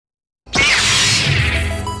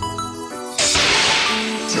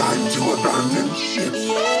to abandon ship.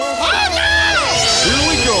 Oh no! Here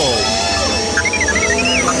we go!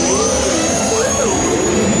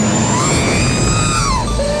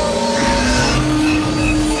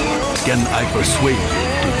 Can I persuade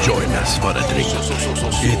you to join us for a drink?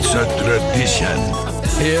 It's a tradition.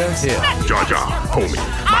 Here, here. Jar Jar, homie,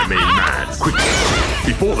 my main man, quickly.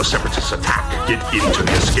 Before the Separatists attack, get into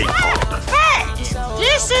the escape pod. Hey!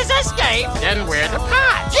 This is escape, then we're the pod.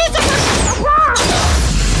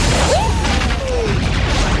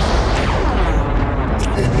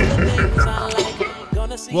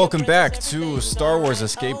 Welcome back to Star Wars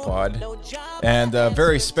Escape Pod, and a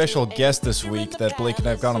very special guest this week that Blake and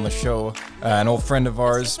I have got on the show, an old friend of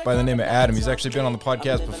ours by the name of Adam. He's actually been on the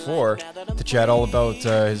podcast before to chat all about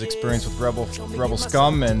his experience with Rebel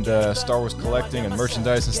Scum and Star Wars collecting and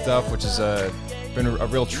merchandise and stuff, which has been a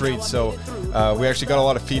real treat. So we actually got a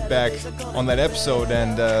lot of feedback on that episode,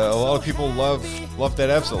 and a lot of people love that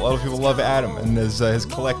episode. A lot of people love Adam and his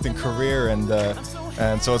collecting career, and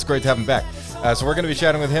so it's great to have him back. So we're going to be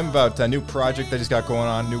chatting with him about a new project that he's got going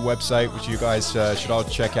on, new website, which you guys should all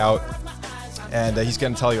check out. And he's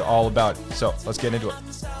going to tell you all about it. So let's get into it.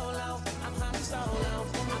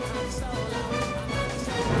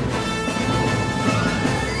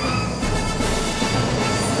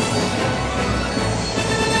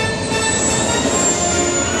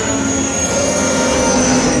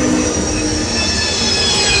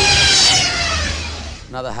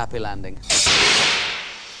 Another happy landing.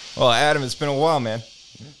 Well, Adam, it's been a while, man.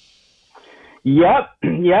 Yep,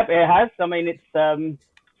 it has. I mean, it's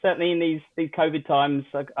certainly in these COVID times,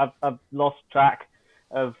 I've lost track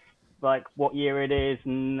of like what year it is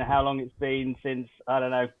and how long it's been since, I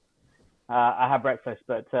don't know, I had breakfast.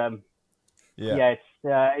 But it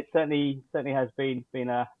certainly has been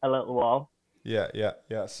a little while. Yeah,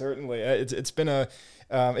 certainly. It's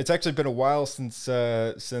actually been a while since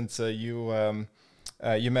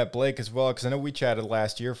you met Blake as well, because I know we chatted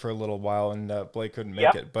last year for a little while, and Blake couldn't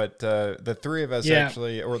make it. But the three of us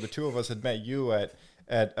actually, or the two of us, had met you at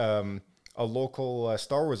a local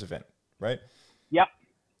Star Wars event, right? Yep.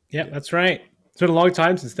 Yeah, that's right. It's been a long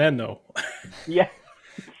time since then, though. Yeah,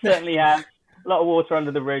 certainly has. A lot of water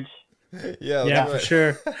under the bridge. Yeah, for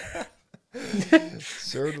sure.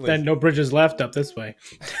 Certainly. Then no bridges left up this way.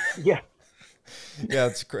 Yeah. Yeah,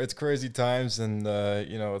 it's crazy times, and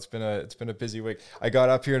it's been a busy week. I got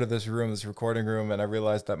up here to this recording room, and I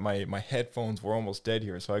realized that my headphones were almost dead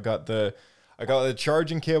here. So I got the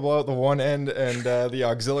charging cable out the one end and the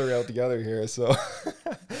auxiliary out the other here. So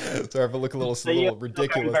sorry if I look a little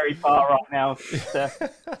ridiculous. You're very far right now.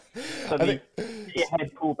 Suddenly your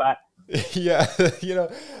head pull back. Yeah,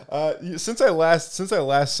 since I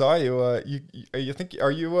last saw you, are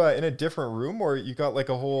you in a different room, or you got like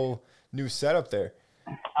a whole new setup there?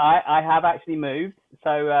 I have actually moved.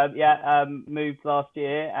 So moved last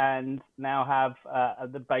year and now have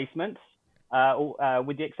the basement,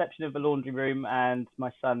 with the exception of the laundry room and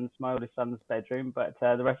my oldest son's bedroom. But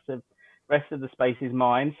the rest of the space is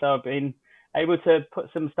mine. So I've been able to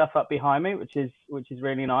put some stuff up behind me, which is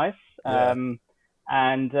really nice. Yeah.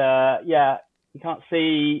 You can't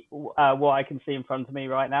see what I can see in front of me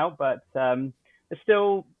right now, but there's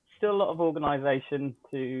still a lot of organization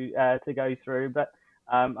to go through, but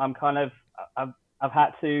I've come to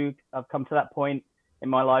that point in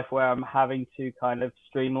my life where I'm having to kind of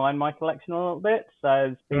streamline my collection a little bit.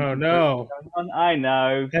 So oh no, I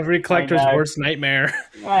know every collector's worst nightmare.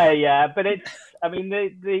 But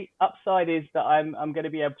the upside is that I'm going to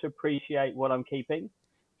be able to appreciate what I'm keeping.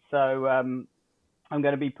 So I'm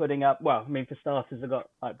going to be putting up. Well, I mean, for starters, I've got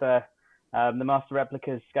like the Master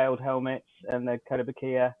Replicas scaled helmets and the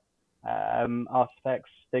Kotobukiya artifacts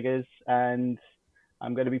figures, and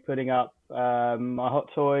I'm going to be putting up my Hot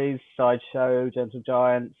Toys, Sideshow, Gentle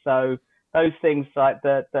Giant. So those things like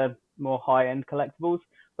the more high-end collectibles.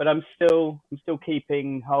 But I'm still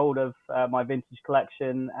keeping hold of my vintage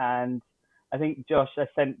collection, and I think Josh, I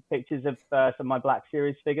sent pictures of some of my Black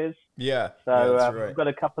Series figures. Yeah. So that's right. I've got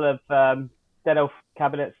a couple of Dead Elf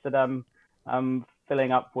cabinets that I'm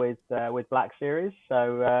filling up with Black Series.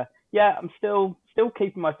 So I'm still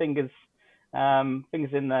keeping my fingers in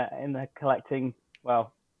the collecting.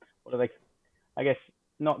 Well, what are they? I guess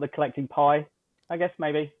not the collecting pie. I guess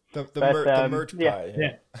maybe the merch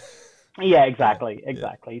pie. Yeah, exactly.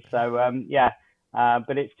 So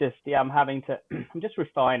but it's just I'm having to. I'm just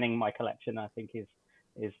refining my collection. I think is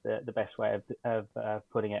the best way of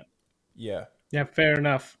putting it. Yeah. Yeah, fair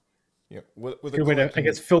enough. Yeah, with good way to, I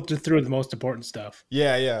guess, filter through the most important stuff.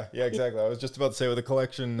 Yeah, exactly. I was just about to say, with a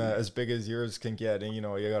collection as big as yours can get, and you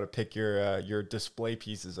got to pick your display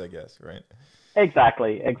pieces, I guess, right?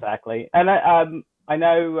 Exactly. And I I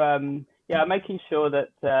know. I'm making sure that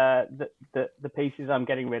the pieces I'm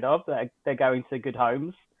getting rid of, they're going to good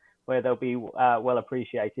homes where they'll be well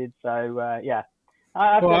appreciated. So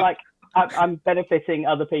I feel Well, like I'm benefiting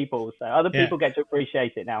other people, so other Yeah. people get to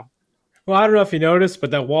appreciate it now. Well, I don't know if you noticed,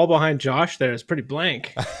 but that wall behind Josh there is pretty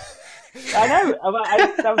blank. I know.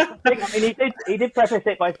 That was the thing. I mean, he did preface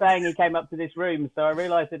it by saying he came up to this room, so I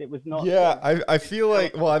realised that it was not. Yeah, I feel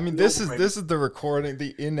like, well, I mean, this is Normal the recording,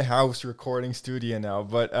 the in-house recording studio now,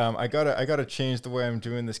 but I gotta change the way I'm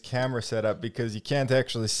doing this camera setup because you can't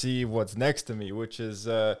actually see what's next to me, which is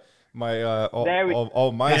my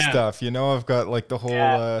all my Yeah. stuff. You know, I've got like the whole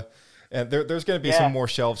Yeah. and there's gonna be Yeah. some more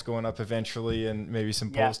shelves going up eventually, and maybe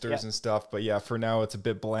some Yeah, posters yeah. and stuff. But yeah, for now it's a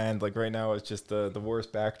bit bland. Like right now, it's just the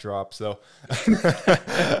worst backdrop. So.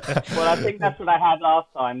 Well, I think that's what I had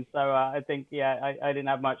last time. So I think I didn't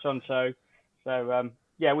have much on show. So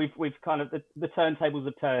we've kind of the turntables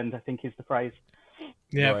have turned, I think is the phrase.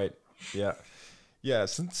 Yeah. Right. Yeah. Yeah.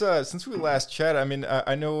 Since we last chatted, I mean,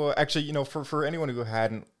 I know actually, you know, for anyone who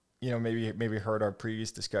hadn't, you know, maybe heard our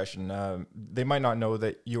previous discussion, they might not know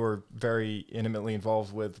that you were very intimately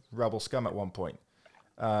involved with Rebel Scum at one point.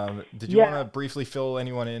 Did you want to briefly fill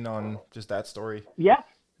anyone in on just that story? Yeah,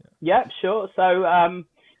 sure. So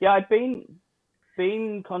I'd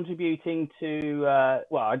been contributing to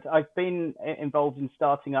I've been involved in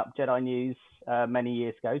starting up Jedi News many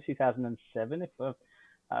years ago, 2007, if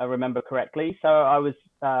I remember correctly. So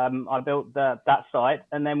I built that site,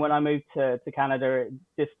 and then when I moved to Canada, it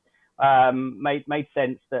just made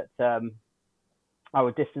sense that I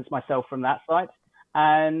would distance myself from that site.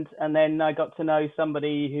 And then I got to know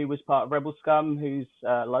somebody who was part of Rebel Scum, who's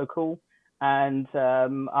local, and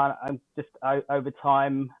I just over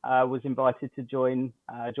time was invited to join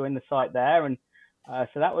the site there, and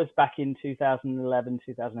so that was back in 2011,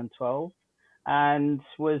 2012, and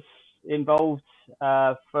was involved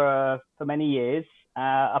for many years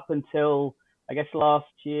up until I guess last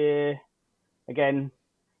year, again,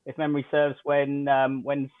 if memory serves, when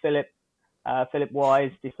Philip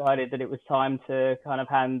Wise decided that it was time to kind of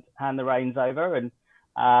hand the reins over, and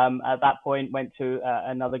at that point went to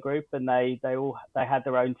another group, and they had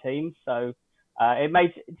their own team. So it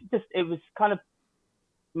was kind of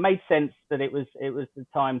made sense that it was the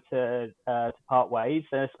time to part ways,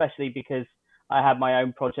 and especially because I had my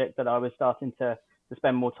own project that I was starting to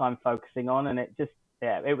spend more time focusing on, and it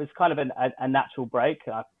was kind of a natural break.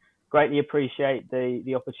 I greatly appreciate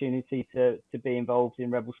the opportunity to be involved in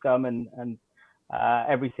Rebel Scum and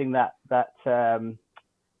everything that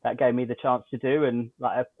gave me the chance to do, and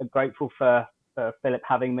like I'm grateful for Philip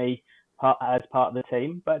having me as part of the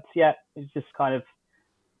team. But yeah, it's just kind of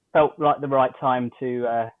felt like the right time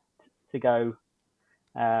to go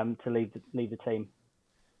to leave the team.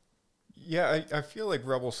 Yeah, I feel like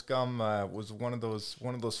Rebel Scum was one of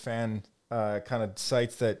those fan kind of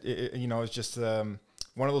sites that you know is just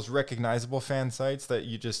one of those recognizable fan sites that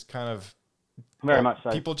you just kind of very much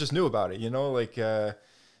so. People just knew about it, you know, like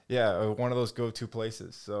one of those go-to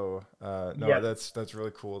places. So that's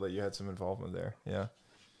really cool that you had some involvement there. Yeah.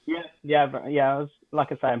 I was,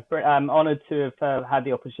 like I say, I'm honored to have had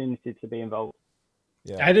the opportunity to be involved.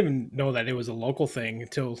 Yeah. I didn't even know that it was a local thing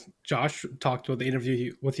until Josh talked about the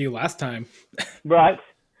interview with you last time. Right.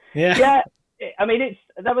 Yeah. Yeah. I mean,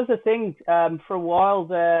 that was the thing for a while.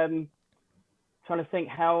 Trying to think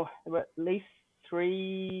how there were at least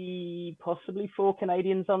 3, possibly 4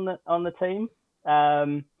 Canadians on the team.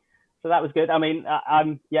 So that was good. I mean,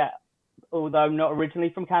 although I'm not originally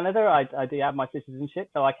from Canada, I do have my citizenship,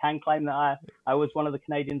 so I can claim that I was one of the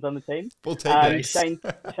Canadians on the team. We'll take it. Shane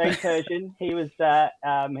Persian, he was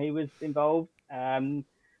involved, and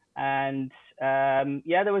there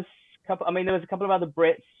was a couple. I mean, there was a couple of other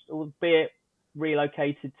Brits, albeit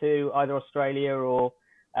relocated to either Australia or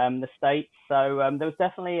the States. So there was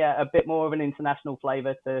definitely a bit more of an international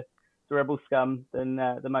flavour to Rebel Scum than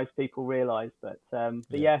most people realise. But a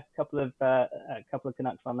couple of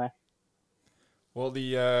Canucks on there. Well,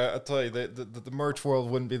 I'll tell you, the merch world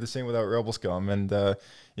wouldn't be the same without Rebel Scum, and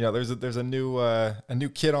you know, there's a new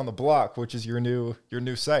kid on the block, which is your new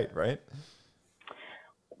site, right?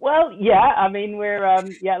 Well, yeah. I mean, we're a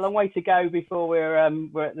long way to go before we're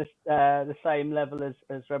at the same level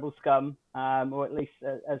as Rebel Scum, or at least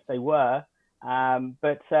as they were. And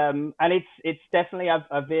it's definitely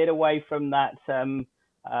I've veered away from that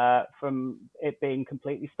from it being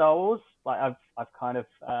completely Star Wars. Like I've kind of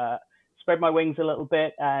spread my wings a little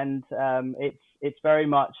bit, and it's very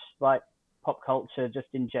much like pop culture just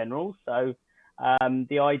in general. So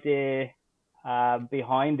the idea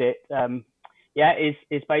behind it,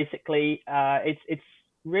 is basically it's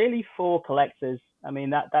really for collectors. I mean,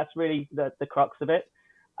 that's really the crux of it.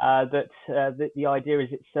 The idea is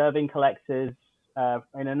it's serving collectors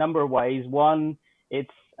in a number of ways. One, it's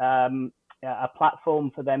a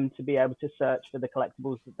platform for them to be able to search for the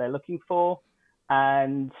collectibles that they're looking for.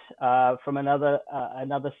 And from another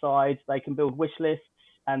side, they can build wish lists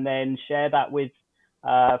and then share that with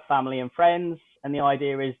family and friends. And the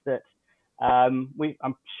idea is that I'm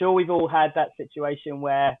sure we've all had that situation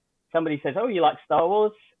where somebody says, "Oh, you like Star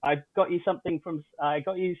Wars? I got you something from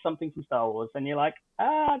Star Wars," and you're like,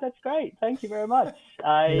 "Ah, that's great, thank you very much."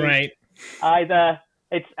 Right.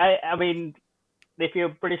 I mean, if you're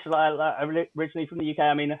British, originally from the UK,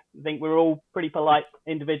 I mean, I think we're all pretty polite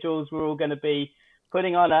individuals. We're all going to be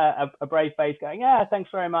putting on a brave face, going, "Yeah, thanks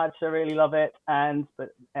very much, I really love it."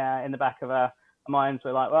 But in the back of our minds,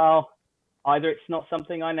 we're like, well, either it's not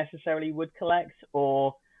something I necessarily would collect,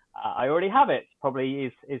 or I already have it.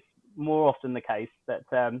 Probably is more often the case that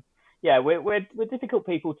we're difficult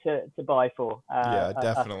people to buy for. Definitely.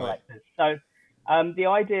 Us collectors. So the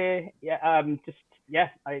idea,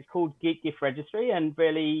 it's called Geek Gift Registry, and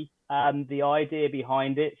really the idea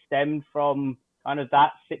behind it stemmed from kind of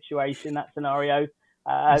that situation, that scenario.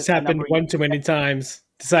 It's happened one too many times.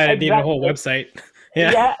 Decided to need a whole website.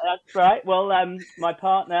 Yeah, that's right. Well, my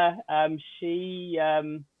partner, she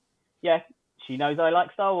knows I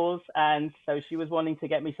like Star Wars, and so she was wanting to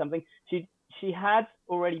get me something. She had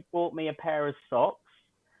already bought me a pair of socks,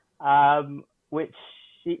 which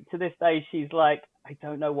to this day she's like, "I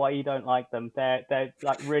don't know why you don't like them. They're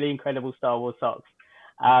like really incredible Star Wars socks.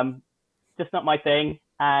 Just not my thing."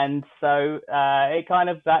 And so it kind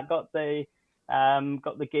of that got the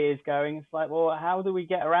gears going. It's like, well, how do we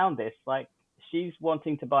get around this? Like, she's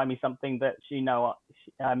wanting to buy me something that she knows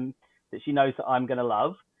that I'm going to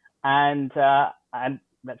love, and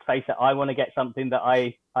let's face it, I want to get something that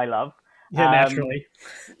I love. Yeah, naturally.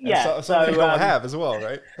 Yeah, something you don't have as well,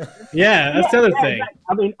 right? Yeah, that's the other thing. Exactly.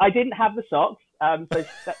 I mean, I didn't have the socks,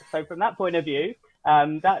 so from that point of view,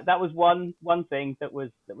 that was one thing that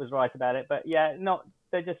was right about it. But yeah,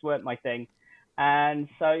 they just weren't my thing, and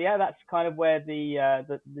so that's kind of where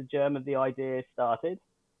the germ of the idea started.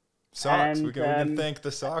 Socks. We can thank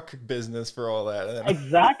the sock business for all that.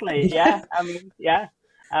 Exactly. Yeah. I mean,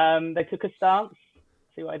 they took a stance.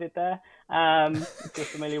 See what I did there? If you're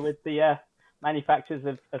familiar with the manufacturers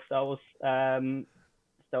of Star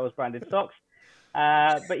Wars branded socks.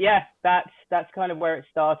 But yeah, that's kind of where it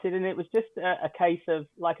started, and it was just a case of,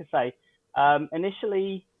 like I say,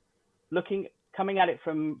 initially coming at it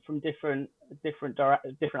from different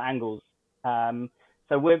angles.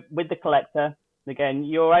 So with the collector, again,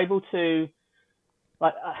 you're able to,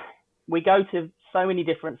 we go to so many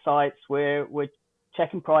different sites where we're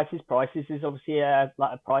checking prices. Prices is obviously a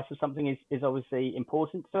price of something is obviously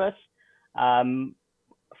important to us.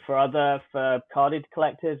 For carded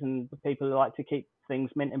collectors and the people who like to keep things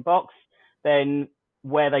mint in box, then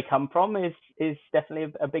where they come from is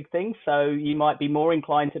definitely a big thing. So you might be willing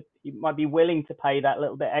to pay that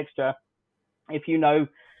little bit extra if you know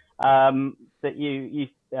that you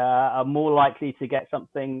are more likely to get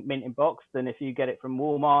something mint in box than if you get it from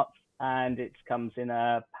Walmart and it comes in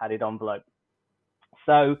a padded envelope.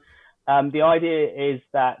 So the idea is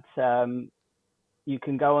that you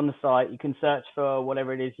can go on the site, you can search for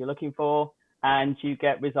whatever it is you're looking for, and you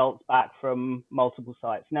get results back from multiple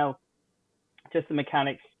sites. Now, just the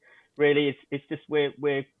mechanics, really, it's just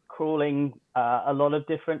we're crawling a lot of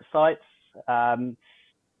different sites.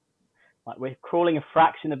 We're crawling a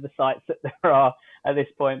fraction of the sites that there are at this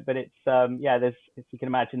point, but it's there's, as you can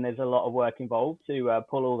imagine, there's a lot of work involved to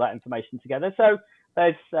pull all that information together. So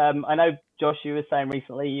there's I know, Josh, you were saying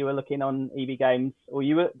recently you were looking on EB Games, or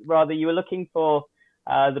you were looking for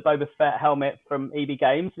the Boba Fett helmet from EB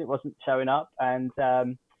Games, and it wasn't showing up, and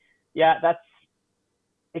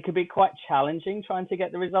it could be quite challenging trying to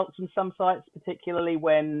get the results from some sites, particularly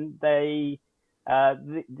when they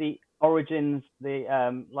the origins,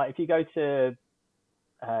 if you go to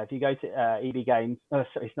EB Games, sorry,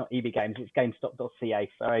 it's not EB Games, it's GameStop.ca.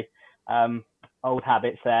 Sorry, old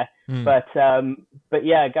habits there. But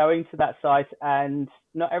yeah, going to that site, and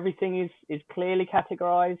not everything is clearly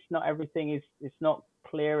categorized. Not everything is, it's not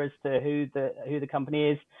clear as to who the company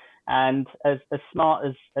is, and as smart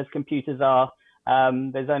as computers are,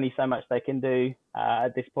 there's only so much they can do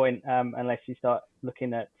at this point, unless you start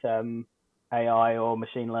looking at AI or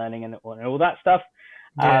machine learning and all that stuff.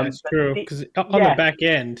 Yeah, it's true. Because on the back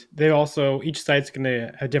end, they also, each site's going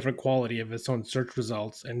to have different quality of its own search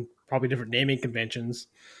results and probably different naming conventions.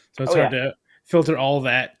 So it's hard filter all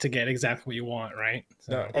that to get exactly what you want, right?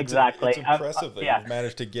 So, No, Exactly. It's impressive that yeah. you've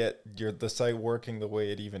managed to get the site working the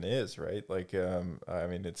way it even is, right? Like, I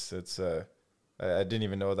mean, it's I didn't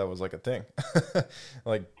even know that was like a thing,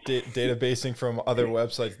 like databasing from other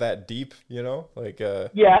websites that deep, you know, like, Yeah.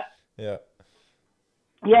 yeah,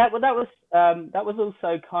 Yeah, well, that was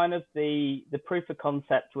also kind of the proof of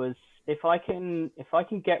concept was if I can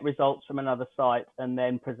get results from another site and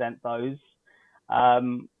then present those,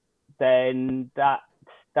 then that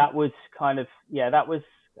was kind of that was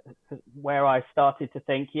where I started to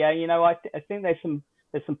think, I think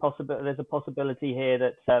there's a possibility here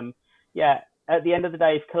that at the end of the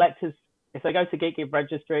day, if they go to Geek Gift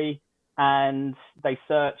Registry and they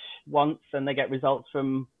search once and they get results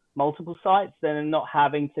from multiple sites, then they're not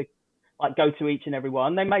having to like go to each and every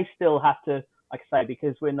one. They may still have to, like I say,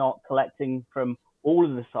 because we're not collecting from all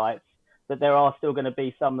of the sites, that there are still going to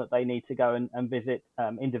be some that they need to go and visit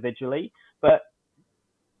individually. But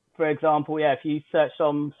for example, if you search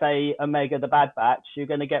on, say, Omega the Bad Batch, you're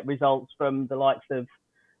going to get results from the likes of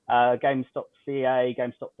GameStop.ca,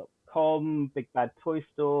 GameStop.com, Big Bad Toy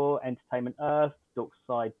Store, Entertainment Earth,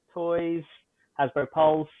 Dorkside Toys, Hasbro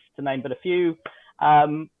Pulse, to name but a few.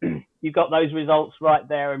 You've got those results right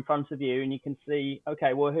there in front of you, and you can see,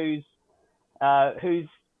 okay, well, who's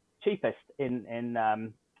cheapest in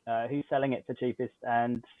who's selling it for cheapest.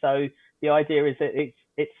 And so the idea is that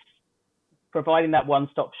it's providing that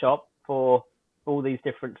one-stop shop for all these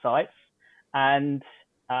different sites, and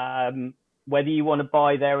whether you want to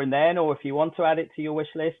buy there and then, or if you want to add it to your wish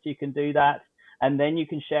list, you can do that, and then you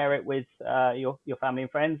can share it with your family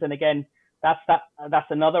and friends. And again, that's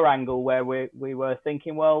another angle where we were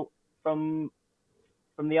thinking, well, from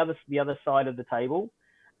the other side of the table,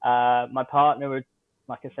 my partner,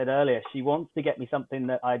 like I said earlier, she wants to get me something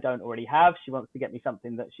that I don't already have. She wants to get me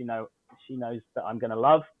something that she knows that I'm going to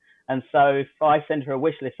love. And so if I send her a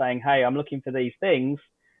wish list saying, hey, I'm looking for these things,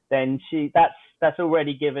 then that's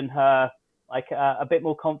already given her like a bit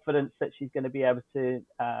more confidence that she's going to be able to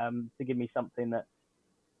give me something that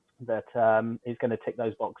is going to tick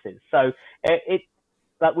those boxes. So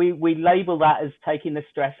we label that as taking the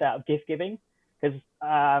stress out of gift giving, because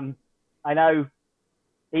I know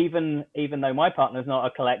even though my partner's not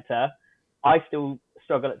a collector, I still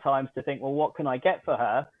struggle at times to think, well, what can I get for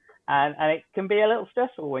her? And it can be a little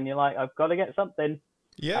stressful when you're like, I've got to get something.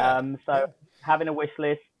 yeah. Having a wish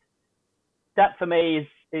list, that for me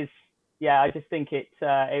is I just think it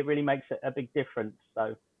really makes a big difference.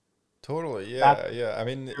 So Totally, yeah. I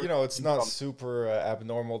mean, it's not super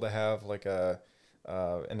abnormal to have like an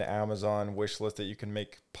Amazon wish list that you can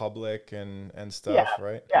make public and stuff,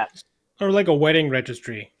 right? Yeah. or like a wedding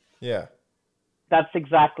registry. Yeah. That's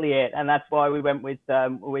exactly it, and that's why we went with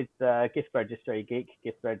gift registry, Geek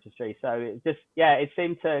Gift Registry. So it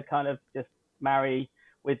seemed to kind of just marry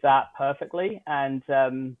with that perfectly. And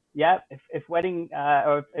if wedding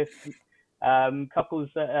or if couples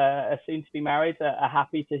that are soon to be married are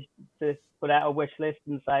happy to put out a wish list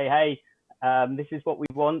and say, hey, this is what we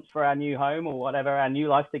want for our new home or whatever, our new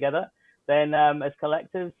life together, then as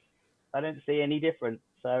collectors, I don't see any difference.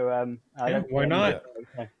 So why not?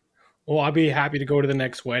 Well, I'll be happy to go to the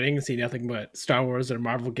next wedding and see nothing but Star Wars or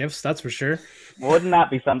Marvel gifts. That's for sure. Wouldn't that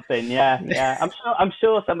be something? Yeah. I'm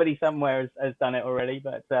sure somebody somewhere has done it already.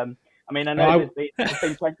 But I mean, I know there's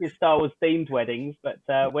been plenty of Star Wars themed weddings, but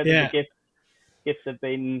whether the gifts have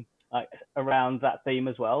been like around that theme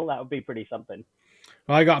as well, that would be pretty something.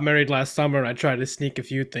 Well, I got married last summer and I tried to sneak a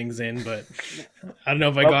few things in, but I don't know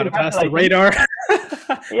if I got it past the radar.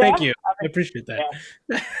 Thank you. I appreciate that.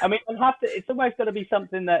 Yeah. I mean, it's almost got to be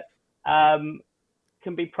something that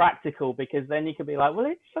can be practical, because then you can be like, well,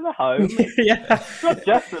 it's for the home. It's not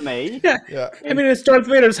just for me. Yeah. I mean, it's Darth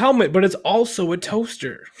Vader's helmet, but it's also a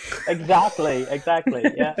toaster. Exactly.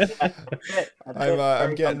 Yeah.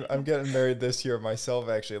 I'm getting married this year myself,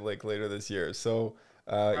 actually, like later this year. So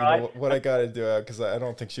what I gotta do, because I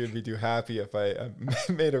don't think she would be too happy if I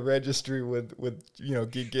made a registry with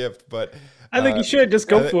Geek Gift, but I think you should just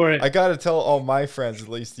go for it. I gotta tell all my friends, at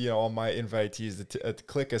least all my invitees, to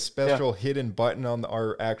click a special hidden button on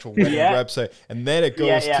our actual wedding website, and then it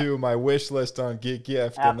goes to my wish list on Geek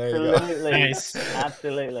Gift. Absolutely. And there you go. Nice.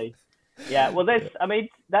 Absolutely. Yeah. Well, that's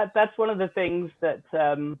one of the things that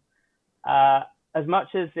as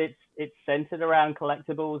much as it's centered around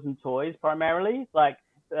collectibles and toys primarily, like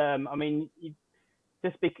I mean,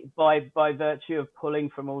 just by virtue of pulling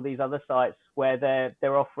from all these other sites where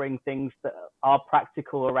they're offering things that are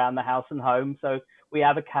practical around the house and home. So we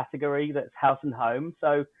have a category that's house and home.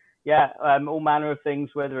 So all manner of things,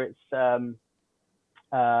 whether it's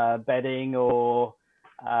bedding or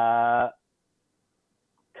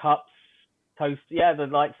cups, toast. Yeah, the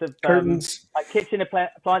likes of curtains, like kitchen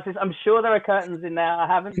appliances. I'm sure there are curtains in there. I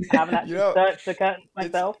haven't actually searched the curtains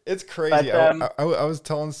myself. It's crazy. But, I was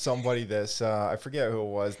telling somebody this. I forget who it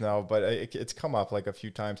was now, but it's come up like a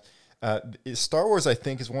few times. Star Wars, I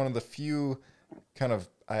think, is one of the few kind of,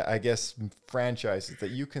 I guess, franchises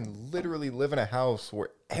that you can literally live in a house where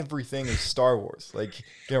everything is Star Wars. Like,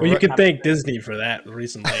 well, you can thank Disney for that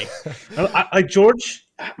recently. George,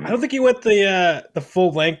 I don't think he went the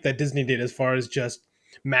full length that Disney did as far as just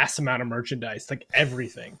mass amount of merchandise, like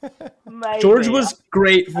everything. Maybe. George was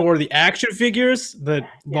great for the action figures, the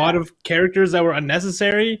lot of characters that were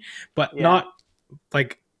unnecessary, but not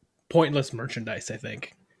like pointless merchandise. I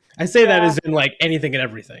think I say that as in like anything and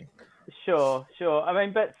everything. Sure. I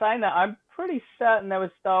mean, but saying that, I'm pretty certain there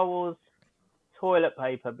was Star Wars toilet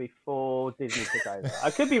paper before Disney took over.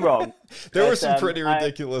 I could be wrong. There were some pretty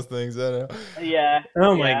ridiculous things, I know. Yeah.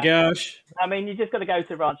 Oh my gosh. I mean, you just got to go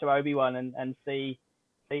to Rancho Obi-Wan and see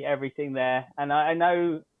everything there. And I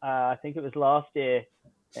know, I think it was last year,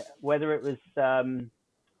 whether it was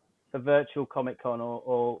for virtual Comic-Con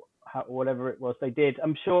or whatever it was they did.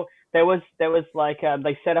 I'm sure there was like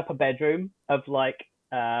they set up a bedroom of like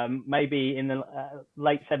maybe in the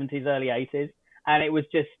late 70s, early 80s, and it was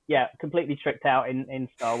just completely tricked out in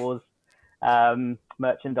Star Wars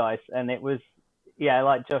merchandise, and it was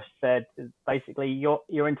like Josh said, basically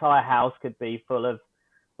your entire house could be full of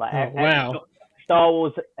like Star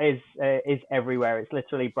Wars is everywhere. It's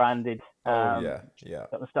literally branded. Got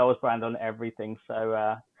the Star Wars brand on everything. So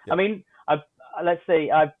I mean, let's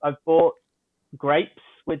see, I've bought grapes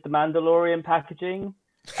with the Mandalorian packaging.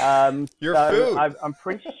 Your food. I'm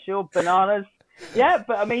pretty sure bananas. Yeah,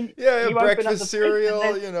 but I mean, you breakfast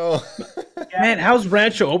cereal, you know. Man, how's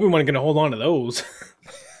Rancho Obi-Wan going to hold on to those?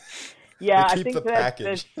 Yeah, I think the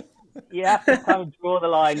package. You have to kind of draw the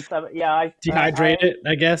line. So I dehydrate it,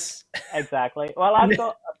 I guess. Exactly. Well, I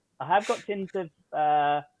have got tins of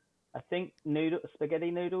I think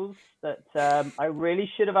spaghetti noodles that I really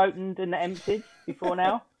should have opened and emptied before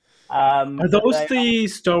now. Are those the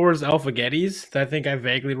Star Wars Alpha-Getties that I think I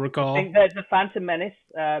vaguely recall? I think there's the Phantom Menace.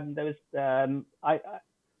 There was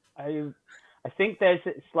I think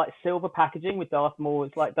it's like silver packaging with Darth Maul.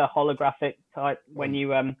 It's like the holographic type when you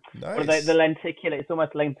nice. The lenticular. It's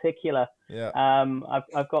almost lenticular. Yeah.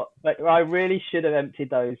 I've got, but I really should have emptied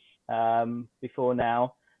those before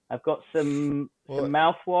now. I've got some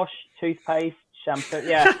mouthwash, toothpaste, shampoo.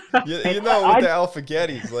 Yeah. you know, with the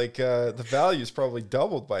Alpha-Getties, like the value's probably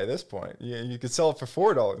doubled by this point. You could sell it for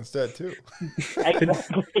 $4 instead too.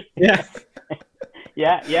 Exactly. Yeah.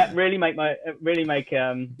 Yeah. Really make my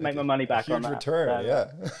money back on that. Huge return.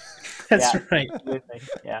 Yeah. That's right. Absolutely.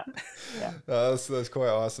 Yeah. That's quite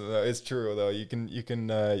awesome. It's true though. You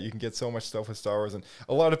can get so much stuff with Star Wars, and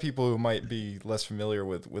a lot of people who might be less familiar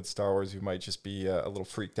with Star Wars, who might just be a little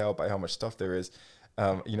freaked out by how much stuff there is.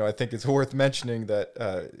 I think it's worth mentioning that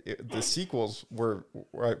the sequels were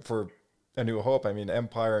for A New Hope. I mean,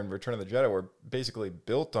 Empire and Return of the Jedi were basically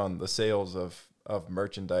built on the sales of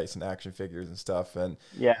merchandise and action figures and stuff. And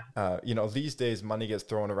these days money gets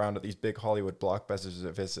thrown around at these big Hollywood blockbusters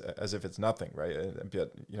as if it's nothing, right?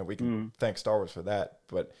 And we can thank Star Wars for that,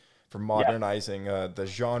 but for modernizing the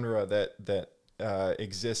genre that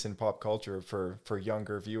exists in pop culture for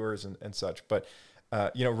younger viewers and such. But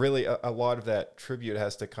really a lot of that tribute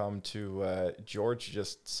has to come to George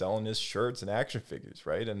just selling his shirts and action figures,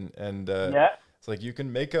 right? And it's like you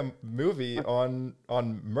can make a movie on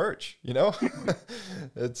merch,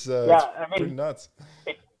 it's pretty nuts.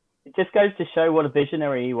 It just goes to show what a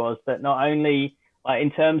visionary he was, that not only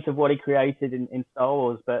in terms of what he created in Star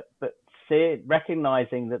Wars, but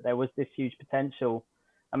recognizing that there was this huge potential.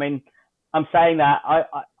 I mean, I'm saying that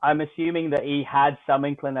I'm assuming that he had some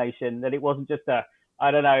inclination, that it wasn't just I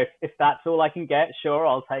don't know, if that's all I can get, sure,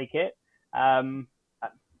 I'll take it.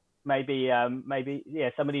 Maybe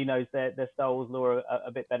somebody who knows their Star Wars lore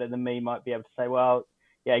a bit better than me might be able to say, well,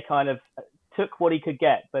 he kind of took what he could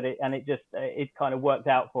get, but it kind of worked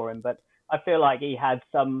out for him. But I feel like he had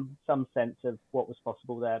some sense of what was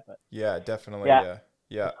possible there. But yeah, definitely. Yeah.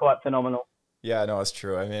 It's quite phenomenal. Yeah, no, it's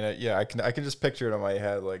true. I mean, I can just picture it in my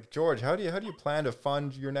head. Like, George, how do you plan to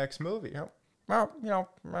fund your next movie?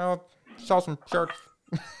 Well, sell some shirts.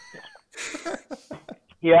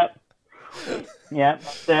 Yep. Yeah,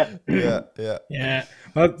 that's it. Yeah.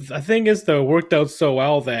 Well, the thing is, though, it worked out so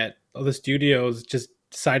well that all the studios just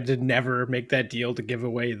decided to never make that deal to give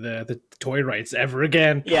away the toy rights ever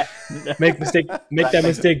again. Yeah. Make that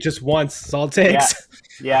mistake just once. That's all it takes.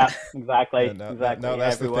 Yeah, exactly. Now exactly.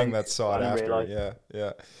 that's the thing that's sought after.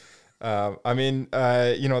 Yeah. I mean,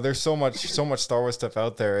 there's so much Star Wars stuff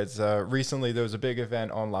out there. It's recently there was a big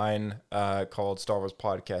event online called Star Wars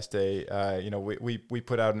Podcast Day. We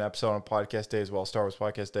put out an episode on Podcast Day as well, Star Wars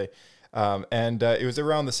Podcast Day. And it was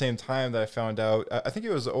around the same time that I found out, I think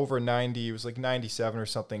it was over 90, it was like 97 or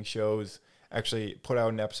something shows actually put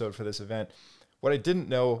out an episode for this event. What I didn't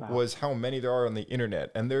know was how many there are on the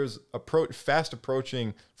internet. And there's fast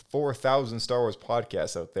approaching 4,000 Star Wars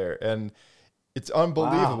podcasts out there. And it's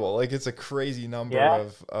unbelievable. Like, it's a crazy number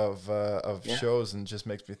of shows, and just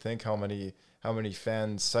makes me think how many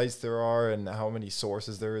fan sites there are and how many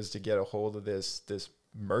sources there is to get a hold of this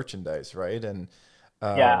merchandise, right? And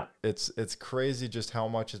it's crazy just how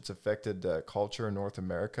much it's affected culture in North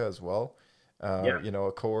America as well.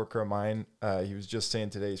 A coworker of mine, he was just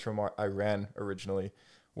saying today, he's from Iran originally,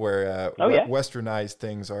 where westernized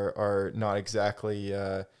things are not exactly,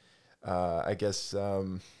 I guess,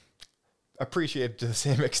 appreciated to the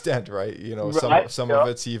same extent, right? Some of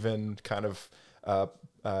it's even kind of,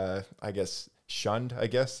 I guess, shunned. I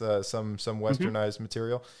guess some westernized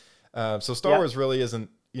material. So Star Wars really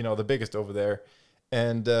isn't the biggest over there.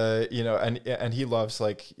 And and he loves,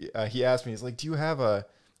 like, he asked me, he's like, do you have a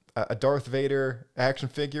Darth Vader action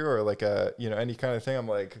figure or like any kind of thing? I'm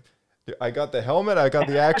like, I got the helmet, I got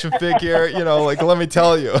the action figure, like, let me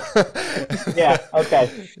tell you.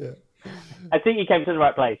 Okay. Yeah. I think you came to the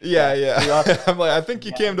right place. Yeah. I'm like, I think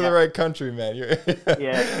you came to the right country, man. Yeah,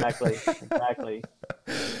 exactly.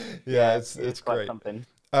 Yeah, it's great. Something.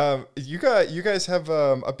 You guys have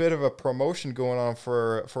a bit of a promotion going on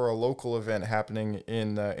for a local event happening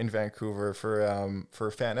in Vancouver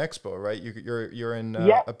for Fan Expo, right? You're in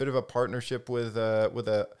a bit of a partnership with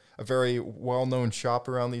a very well-known shop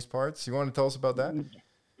around these parts. You want to tell us about that?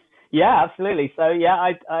 Yeah, absolutely. So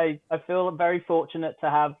I feel very fortunate to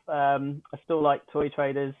have a store like Toy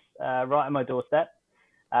Traders right on my doorstep.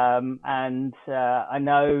 And I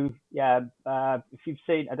know, if you've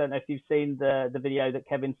seen, I don't know if you've seen the video that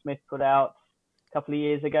Kevin Smith put out a couple of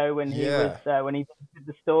years ago when he was when he visited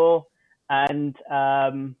the store, and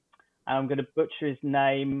I'm going to butcher his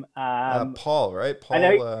name. Paul, right? Paul. I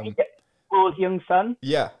know Paul's young son.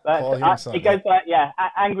 Yeah, Paul young son. It goes by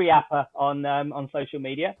Angry Appa on social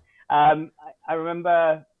media. I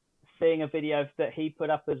remember seeing a video that he put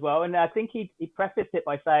up as well, and I think he prefaced it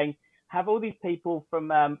by saying, have all these people from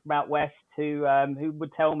out west who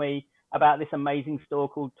would tell me about this amazing store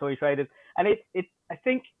called Toy Traders, and I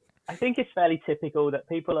think it's fairly typical that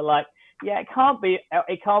people are like, it can't be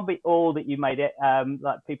all that you made it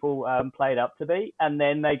like people play it up to be, and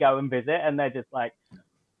then they go and visit and they're just like,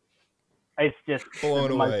 it's just blown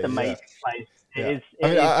the away, most amazing place. Yeah.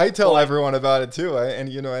 I tell everyone about it too.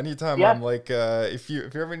 Anytime I'm like, if you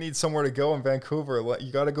ever need somewhere to go in Vancouver, you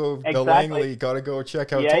got to go to Langley, got to go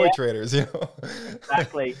check out Toy Traders.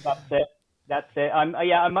 Exactly. That's it.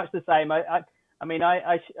 I'm much the same. I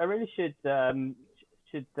really should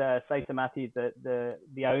say to Matthew,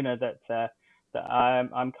 the owner, that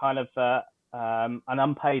I'm kind of an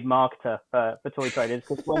unpaid marketer for Toy Traders,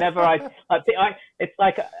 because whenever it's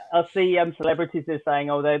like I'll see celebrities are saying,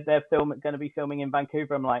 they're going to be filming in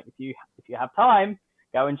Vancouver. I'm like, if you have time,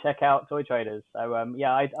 go and check out Toy Traders. So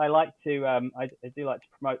I like to I do like to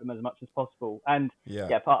promote them as much as possible, and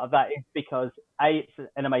part of that is because it's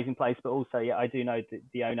an amazing place, but also I do know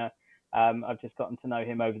the owner. I've just gotten to know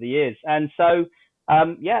him over the years, and so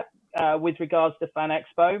with regards to Fan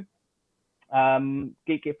Expo,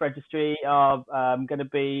 Geek Gift Registry are going to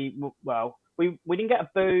be, we didn't get a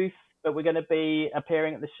booth, but we're going to be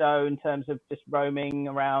appearing at the show in terms of just roaming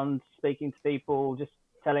around, speaking to people, just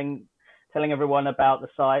telling everyone about the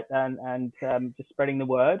site and just spreading the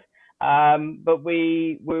word. But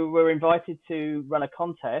we were invited to run a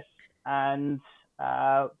contest and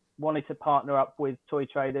wanted to partner up with Toy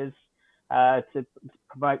Traders to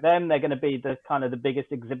promote them. They're going to be the kind of the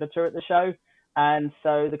biggest exhibitor at the show. And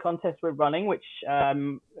so the contest we're running, which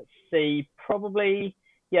probably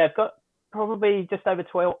I've got probably just over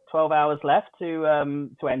 12 hours left to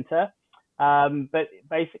enter. But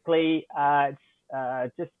basically,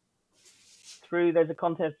 it's just through, there's a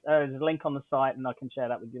contest, there's a link on the site, and I can share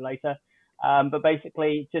that with you later. But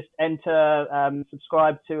basically, just enter,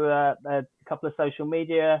 subscribe to a couple of social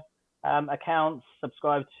media accounts,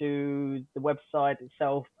 subscribe to the website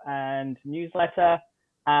itself and newsletter,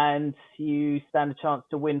 and you stand a chance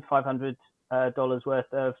to win $500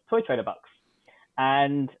 worth of Toy Trader bucks.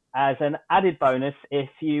 And as an added bonus, if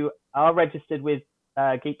you are registered with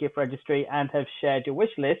Geek Gift Registry and have shared your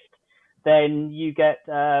wish list, then you get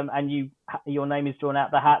and your name is drawn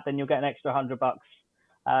out the hat, then you'll get an extra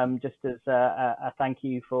 $100 just as a thank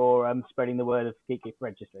you for spreading the word of Geek Gift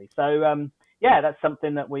Registry. So yeah, that's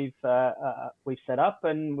something that we've set up,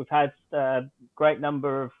 and we've had a great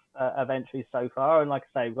number of entries so far. And like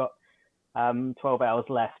I say, we've got 12 hours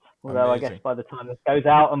left. Although I guess Amazing. by the time this goes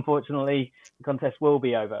out, unfortunately, the contest will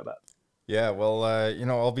be over. But Yeah, well,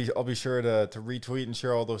 I'll be sure to retweet and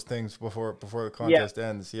share all those things before the yeah. contest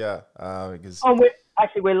ends. Yeah, because Oh,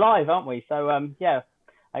 we're live, aren't we? So yeah,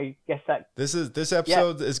 I guess that. this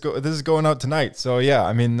episode this is going out tonight. So yeah,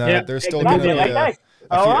 I mean, Yeah, there's still Exactly. gonna be Okay.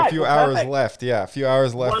 a All right, few well, hours perfect. left. Yeah, a few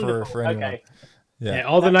hours left Wonderful. for anyone. Okay. Yeah, Yeah,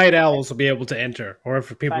 all the night owls will be able to enter, or if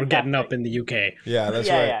people are getting Fantastic. up in the UK. yeah, that's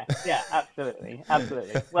yeah, right. yeah, absolutely.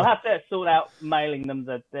 We'll have to sort out mailing them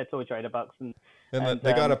their Toy Trader bucks, and They gotta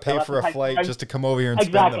they'll pay have for to a pay flight their own- just to come over here and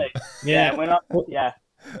exactly. spend them. Yeah. we're not. Yeah,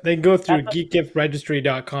 They can go through That's-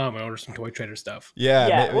 geekgiftregistry.com and order some Toy Trader stuff. Yeah,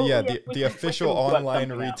 Yeah, well, yeah, the we can official work online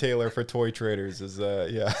something out. retailer for toy traders is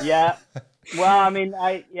yeah. yeah. Well, I mean,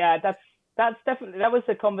 that's definitely that was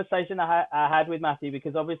a conversation I had with Matthew,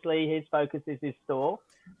 because obviously his focus is his store,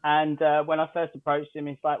 and when I first approached him,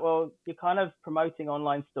 he's like, "Well, you're kind of promoting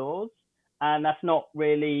online stores, and that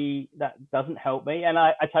doesn't help me," and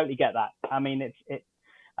I totally get that. I mean, it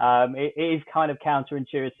is kind of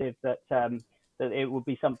counterintuitive that that it would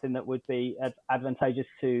be something that would be advantageous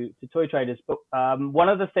to toy traders. But one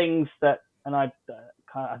of the things that, and I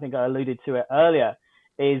think I alluded to it earlier,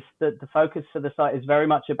 is that the focus for the site is very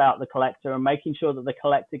much about the collector and making sure that the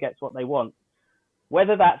collector gets what they want.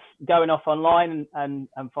 Whether that's going off online and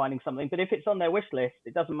finding something, but if it's on their wish list,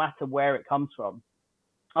 it doesn't matter where it comes from.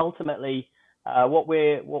 Ultimately,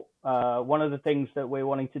 one of the things that we're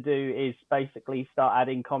wanting to do is basically start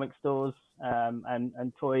adding comic stores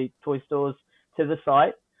and toy stores to the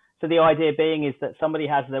site. So the idea being is that somebody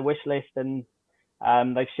has their wish list and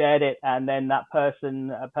they've shared it, and then a person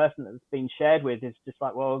that's been shared with is just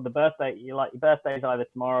like, well, your birthday is either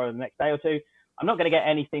tomorrow or the next day or two. I'm not going to get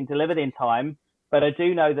anything delivered in time, but I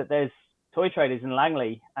do know that there's Toy Traders in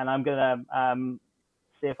Langley, and I'm going to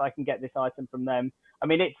see if I can get this item from them. I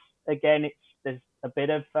mean, there's a bit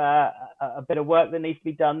of work that needs to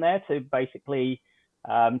be done there to basically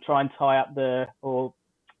try and tie up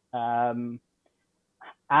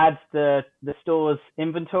add the store's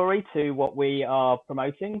inventory to what we are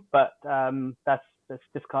promoting, but that's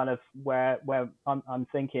just kind of where I'm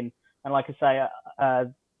thinking. And like I say,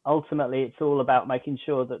 ultimately it's all about making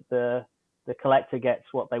sure that the collector gets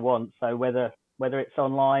what they want. So whether it's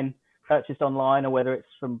purchased online, or whether it's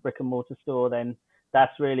from brick and mortar store, then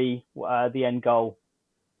that's really the end goal.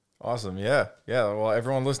 Awesome. Yeah. Well,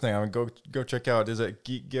 everyone listening, I mean, go check out. Is it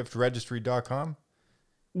geekgiftregistry.com?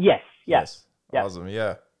 Yes. Yes. Yeah. Awesome.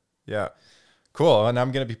 Yeah. Cool. And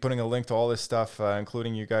I'm going to be putting a link to all this stuff,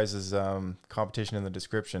 including you guys' competition in the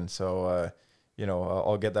description. So,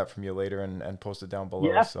 I'll get that from you later and post it down below.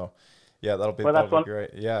 Yeah. So, yeah, that'll be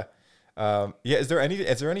great. Yeah. Is there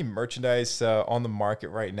any merchandise on the market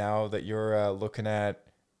right now that you're looking at,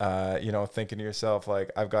 thinking to yourself,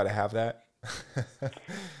 like, I've got to have that?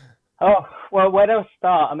 Oh, well, where do I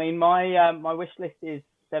start? I mean, my wish list is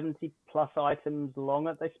 70 plus items long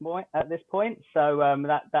at this point. So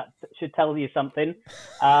that should tell you something.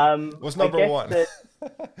 What's number one? That's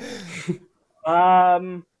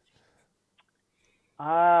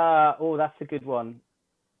a good one.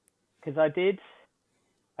 Because I did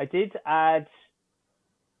add,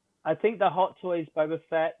 I think the Hot Toys Boba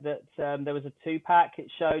Fett, that there was a 2-pack. It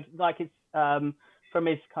showed like it's from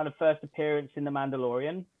his kind of first appearance in The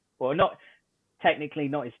Mandalorian. Well, not technically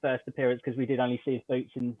not his first appearance, because we did only see his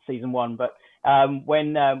boots in season 1, but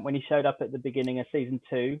when he showed up at the beginning of season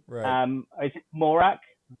 2, right. Is it Morak?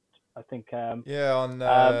 I think. On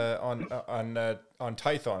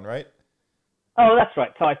Tython, right? Oh, that's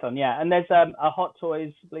right, Tython. Yeah, and there's a Hot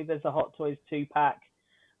Toys. I believe there's a Hot Toys 2-pack.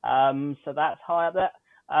 So that's high up there.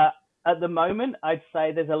 At the moment, I'd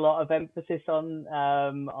say there's a lot of emphasis on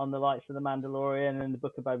the likes of The Mandalorian and the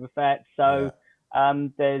Book of Boba Fett. So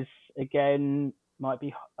there's, again, might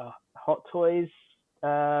be Hot Toys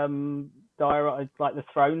diorama, like the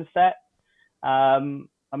Throne set. I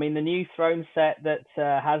mean, the new Throne set that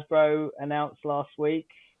Hasbro announced last week,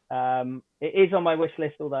 it is on my wish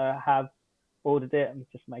list, although I have ordered it. I'm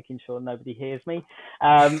just making sure nobody hears me.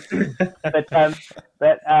 I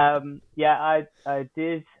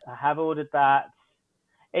have ordered that.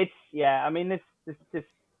 I mean, there's just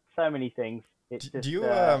so many things. Do you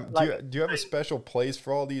have a special place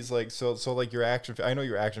for all these, like, so like your action? I know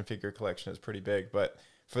your action figure collection is pretty big, but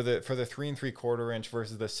for the 3 3/4 inch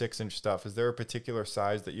versus the 6-inch stuff, is there a particular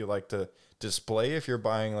size that you like to display if you're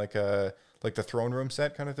buying like the throne room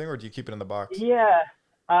set kind of thing, or do you keep it in the box? Yeah.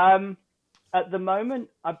 At the moment,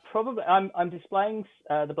 I'm displaying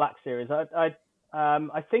the Black Series.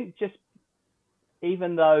 I think just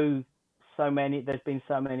even though there's been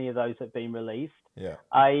so many of those that have been released. Yeah.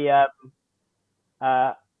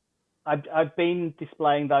 I've been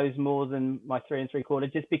displaying those more than my 3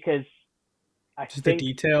 3/4, just because I Just think the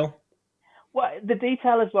detail. well, the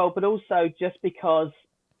detail as well, but also just because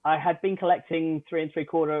I had been collecting 3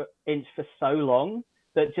 3/4 inch for so long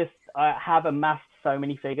that just I have amassed so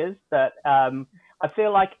many figures that I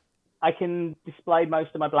feel like I can display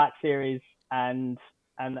most of my Black Series and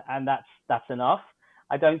that's enough.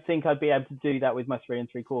 I don't think I'd be able to do that with my 3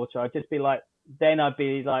 3/4. I'd just be like,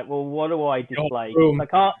 well, what do I display? I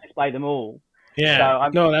can't display them all. Yeah, so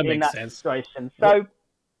I'm no, that in makes that sense. situation. So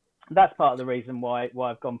that's part of the reason why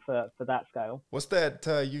I've gone for that scale. What's that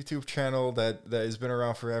YouTube channel that has been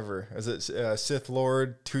around forever? Is it Sith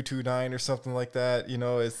Lord 229 or something like that? You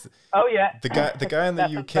know, it's oh yeah, the guy in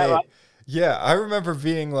the UK. Right. Yeah, I remember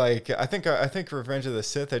being like, I think Revenge of the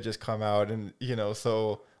Sith had just come out, and you know,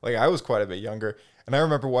 so like I was quite a bit younger, and I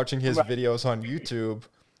remember watching his videos on YouTube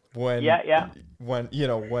when YouTube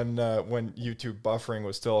buffering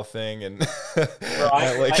was still a thing, and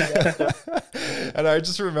and I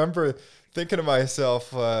just remember thinking to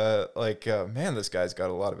myself, man, this guy's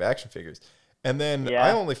got a lot of action figures. And then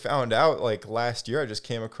I only found out like last year, I just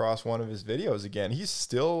came across one of his videos again. He's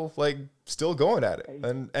still going at it.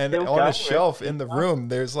 And on his shelf in the room,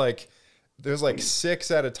 there's like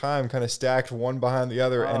 6 at a time kind of stacked one behind the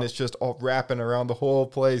other. And it's just all wrapping around the whole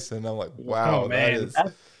place. And I'm like, wow,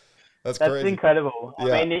 that's crazy. Incredible.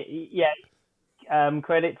 Yeah. I mean,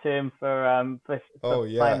 credit to him for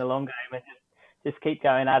playing the long game and just keep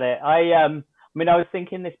going at it. I was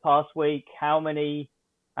thinking this past week how many.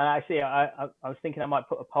 And actually, I was thinking I might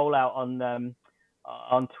put a poll out on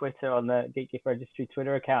Twitter, on the Geek Gift Registry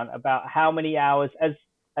Twitter account, about how many hours, as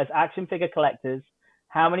action figure collectors,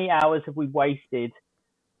 how many hours have we wasted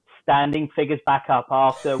standing figures back up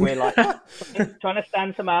after we're like trying to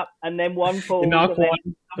stand some up, and then one falls, knock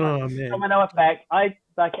one. Domino effect. I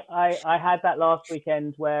had that last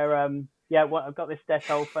weekend where I've got this Death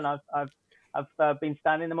Elf, and I've been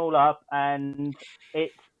standing them all up, and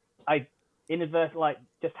I inadvertently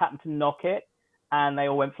just happened to knock it, and they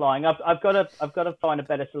all went flying. I've got to find a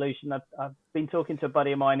better solution. I've been talking to a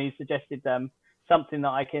buddy of mine who suggested something that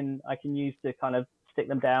I can use to kind of stick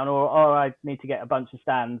them down, or I need to get a bunch of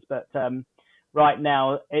stands. But right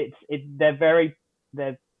now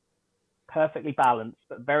they're perfectly balanced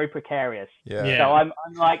but very precarious. Yeah. So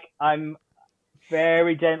I'm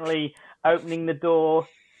very gently opening the door,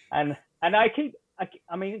 and I keep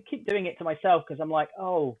doing it to myself, because I'm like,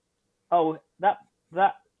 oh, that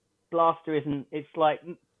blaster isn't. It's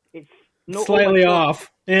not slightly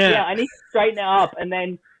off. Yeah, I need to straighten it up, and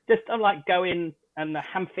then I'm like go in and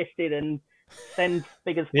ham-fisted and send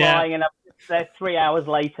figures flying, and I'm there 3 hours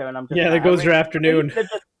later, and I'm just there goes your afternoon.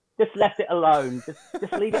 Just left it alone. Just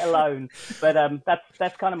leave it alone. But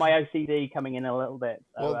that's kind of my OCD coming in a little bit.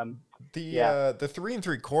 So, the 3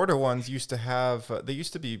 3/4 ones used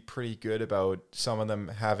to be pretty good about some of them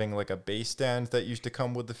having like a base stand that used to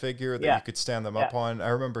come with the figure that you could stand them up on. I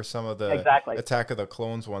remember some of the Attack of the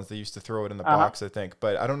Clones ones, they used to throw it in the box, I think,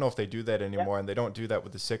 but I don't know if they do that anymore, and they don't do that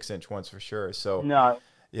with the 6-inch ones for sure. So no,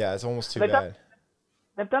 it's almost too bad.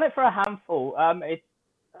 They've done it for a handful.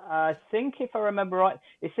 I think if I remember right,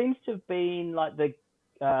 it seems to have been like the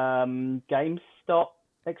GameStop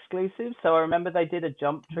exclusive. So I remember they did a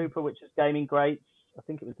Jump Trooper, which is Gaming Greats. I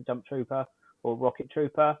think it was the Jump Trooper or Rocket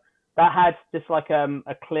Trooper. That had just like a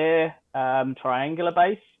clear triangular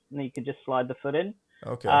base, and you could just slide the foot in.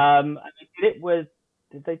 Okay. And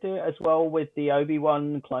did they do it as well with the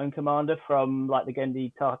Obi-Wan Clone Commander from like the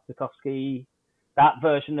Genndy Tartakovsky, that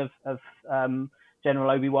version of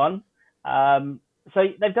General Obi-Wan? So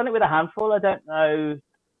they've done it with a handful. I don't know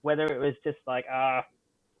whether it was just like,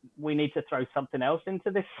 we need to throw something else in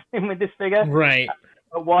with this figure, right?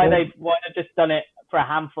 But why they've just done it for a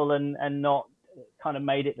handful and not kind of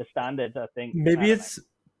made it the standard. I think maybe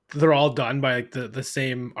they're all done by like the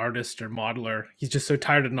same artist or modeler. He's just so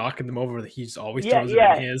tired of knocking them over that he's always throws it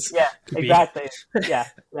in his. Yeah, exactly. yeah.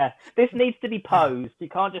 This needs to be posed. You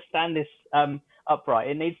can't just stand this upright.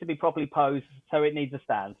 It needs to be properly posed, so it needs a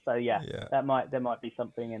stand. So there might be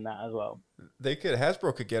something in that as well.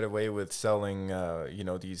 Hasbro could get away with selling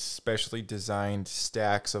these specially designed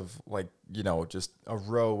stacks of like, just a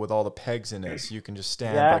row with all the pegs in it, so you can just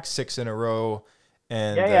stand like 6 in a row.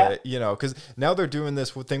 And because now they're doing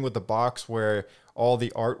this thing with the box where all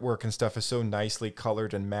the artwork and stuff is so nicely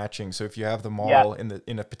colored and matching. So if you have them all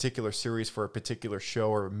in a particular series for a particular show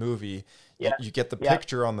or a movie, you get the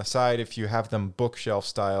picture on the side if you have them bookshelf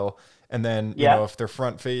style, And then, you know, if they're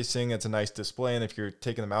front facing, it's a nice display. And if you're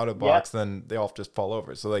taking them out of box, then they all just fall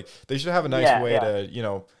over. So like they should have a nice way to, you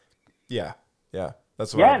know,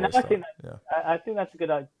 that's what I think that's a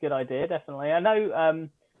good idea. Definitely. I know,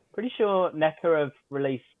 pretty sure NECA have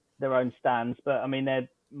released their own stands, but I mean, they're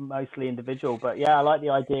mostly individual, but yeah, I like the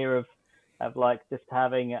idea of like just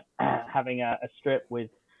having a strip with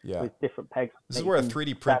different pegs. This is where a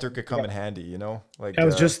 3D printer could come in handy, you know? Like I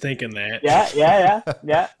was just thinking that. Yeah.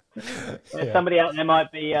 Somebody out there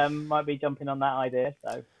might be jumping on that idea.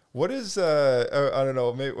 So what is I don't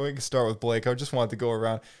know, maybe we can start with Blake. I just wanted to go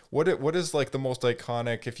around. What is like the most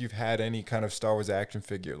iconic, if you've had any kind of Star Wars action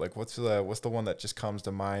figure? Like what's the one that just comes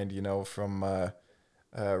to mind, you know, from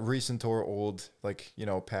recent or old, like, you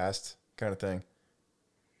know, past kind of thing?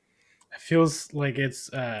 It feels like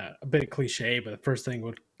it's a bit cliche, but the first thing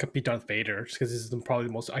would be Darth Vader, just because this is probably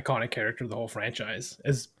the most iconic character of the whole franchise.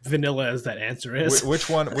 As vanilla as that answer is. Which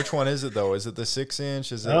one is it though? Is it the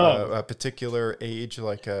 6-inch? Is it a particular age?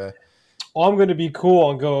 Like I'm going to be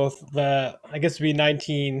cool and go with I guess it'd be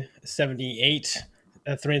 1978.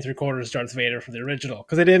 3 3/4 Darth Vader for the original,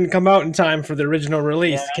 because it didn't come out in time for the original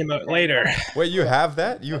release. It came out later. Wait, you have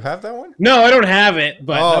that? You have that one? No, I don't have it,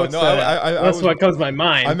 but that's what comes to my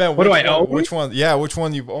mind. I meant what do I own? Which one? Yeah, which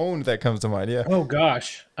one you've owned that comes to mind? Yeah. Oh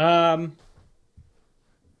gosh. I'm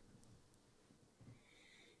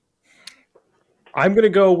gonna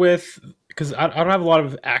go with, because I don't have a lot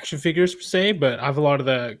of action figures per se, but I have a lot of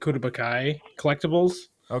the Kudabakai collectibles.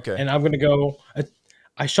 Okay. And I'm gonna go.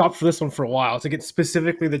 I shopped for this one for a while to get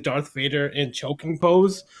specifically the Darth Vader in choking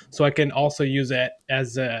pose, so I can also use it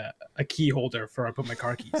as a key holder for I put my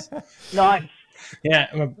car keys. Nice. Yeah,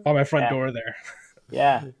 on my front door there.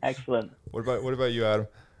 Yeah, excellent. What about you, Adam?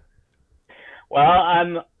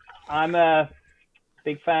 Well, I'm a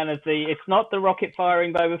big fan of it's not the rocket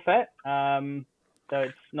firing Boba Fett, so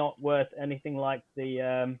it's not worth anything like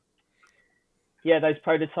the those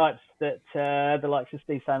prototypes that the likes of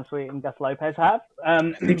Steve Sansweet and Gus Lopez have.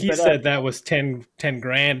 I think he said that was 10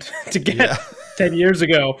 grand to get 10 years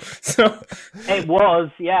ago. So it was,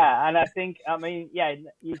 and I think,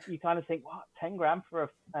 you kind of think, what, 10 grand for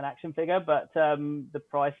an action figure? But the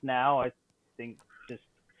price now, I think, just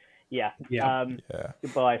you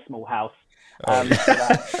buy a small house.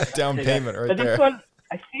 Down payment right there. This one,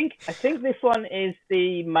 I think this one is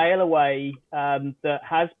the mail away that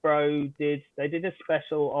Hasbro did. They did a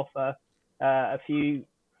special offer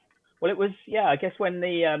I guess when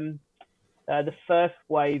the first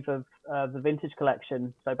wave of the vintage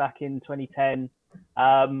collection, so back in 2010,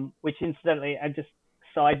 which incidentally, and just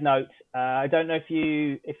side note, I don't know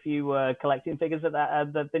if you were collecting figures at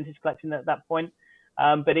that the vintage collection at that point,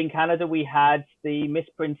 but in Canada we had the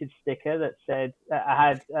misprinted sticker that said I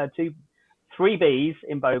had 3 B's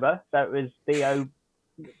in Boba, so it was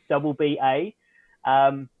BOBBA.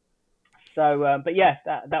 But yeah,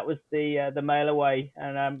 that was the mail away,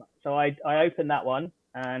 and so I opened that one,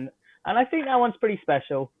 and I think that one's pretty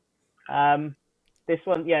special. This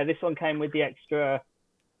one came with the extra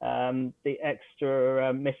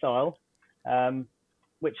missile,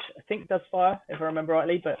 which I think does fire if I remember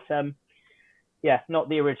rightly, but not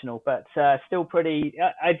the original, but still pretty.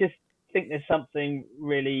 I just think there's something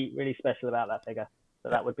really, really special about that figure, so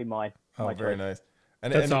that would be my very choice. nice.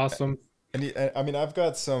 That's awesome. And I mean, I've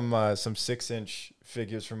got some 6-inch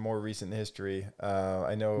figures from more recent history.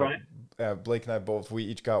 I know Blake and I we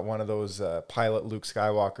each got one of those pilot Luke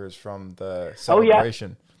Skywalkers from the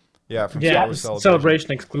Celebration. From Star Wars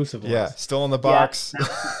Celebration exclusive. Yeah, still in the box.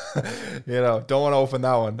 You know, don't want to open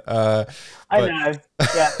that one. I know.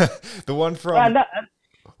 Yeah. The one from.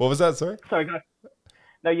 What was that? Sorry. Sorry, go ahead.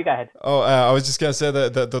 No, you go ahead. Oh, I was just gonna say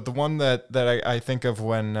that the one that I think of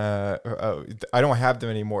when I don't have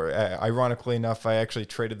them anymore. Ironically enough, I actually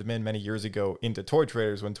traded them in many years ago into Toy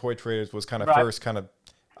Traders when Toy Traders was kind of first kind of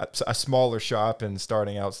a smaller shop and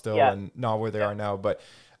starting out still, and not where they are now. But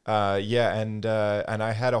and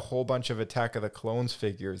I had a whole bunch of Attack of the Clones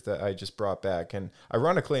figures that I just brought back, and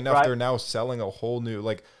ironically enough, they're now selling a whole new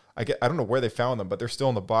I don't know where they found them, but they're still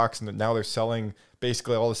in the box, and now they're selling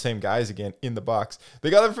basically all the same guys again in the box.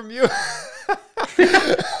 They got them from you.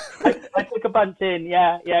 I took a bunch in,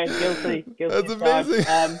 guilty. That's amazing.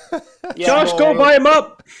 Josh, go buy them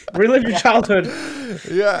up. Relive your childhood.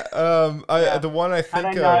 The one I think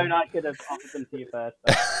I don't know, I could have offered them to you first.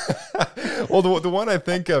 Well, the one I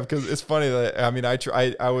think of, because it's funny that I mean I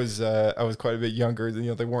was quite a bit younger. You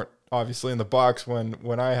know, they weren't obviously in the box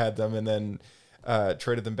when I had them, and then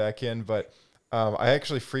traded them back in, but I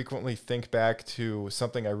actually frequently think back to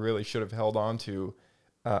something I really should have held on to.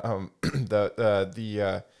 I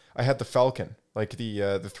had the Falcon like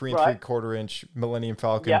the 3 Right. 3/4 inch Millennium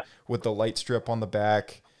Falcon Yeah. with the light strip on the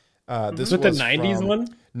back. This With the was 90s from- one?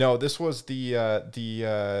 No, this was the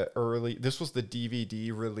early. This was the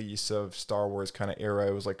DVD release of Star Wars kind of era.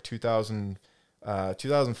 It was like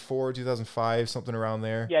 2004, 2005, something around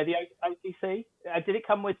there. Yeah, the OTC. Did it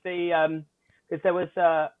come with the? Because there was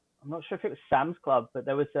I'm not sure if it was Sam's Club, but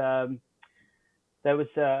there was an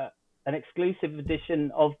exclusive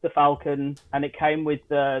edition of the Falcon, and it came with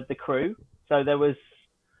the crew. So there was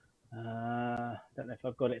I don't know if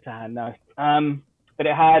I've got it to hand now. But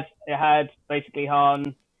it had basically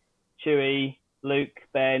Han, Chewie, Luke,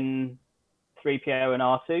 Ben, 3PO, and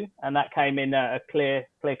R2, and that came in a clear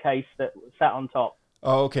case that sat on top.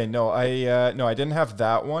 Oh, okay. No, I didn't have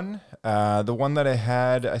that one. The one that I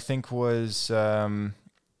had, I think was, I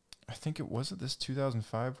think it was this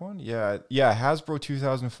 2005 one. Yeah, Hasbro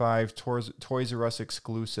 2005 Toys R Us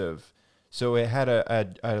exclusive. So it had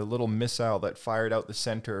a little missile that fired out the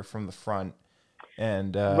center from the front,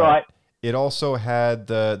 and Right. It also had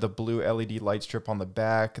the blue LED light strip on the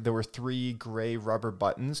back. There were 3 gray rubber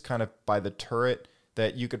buttons kind of by the turret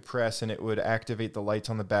that you could press, and it would activate the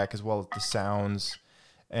lights on the back as well as the sounds.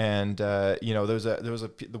 And there was a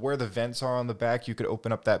where the vents are on the back, you could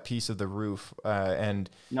open up that piece of the roof, and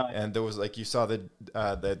Nice. there was, like, you saw the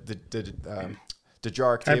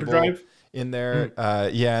jar cable Hyperdrive? in there,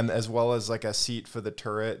 and as well as like a seat for the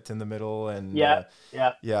turret in the middle, and Yeah.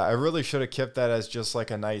 I really should have kept that as just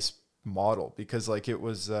like a nice model, because like it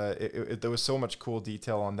was there was so much cool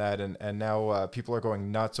detail on that, and now people are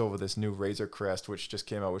going nuts over this new Razor Crest which just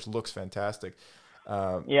came out, which looks fantastic.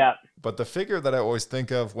 Yeah. But the figure that I always think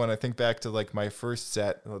of when I think back to like my first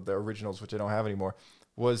set, the originals, which I don't have anymore,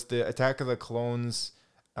 was the Attack of the Clones.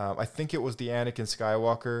 I think it was the Anakin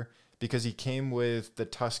Skywalker, because he came with the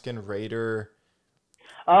Tusken Raider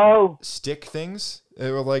Oh, stick things. They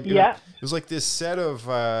were like, Yeah. it was like this set of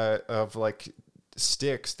like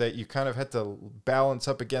sticks that you kind of had to balance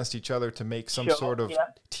up against each other to make some Sure, sort of yeah.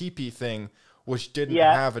 teepee thing, which didn't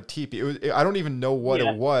Yeah. have a teepee. I don't even know what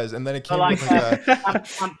Yeah. it was, and then it came like with like a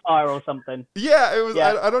campfire or something. yeah, it was.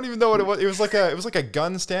 Yeah. I don't even know what it was. It was like a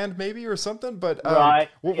gun stand maybe or something. But Right,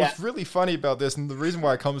 what yeah. was really funny about this, and the reason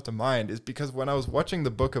why it comes to mind, is because when I was watching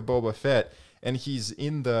the Book of Boba Fett, and he's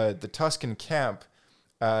in the Tusken camp,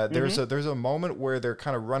 there's a moment where they're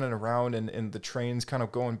kind of running around, and the train's kind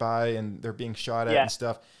of going by, and they're being shot at Yeah. and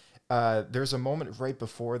stuff. There's a moment right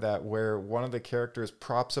before that where one of the characters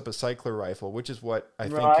props up a cycler rifle, which is what I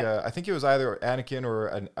think. Right. I think it was either Anakin or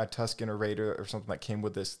a Tusken or Raider or something that came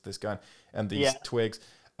with this gun and these Yeah. twigs.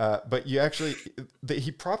 But you actually,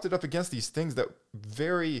 he propped it up against these things that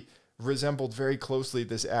resembled very closely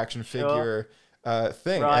this action figure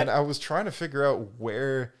thing, Right. and I was trying to figure out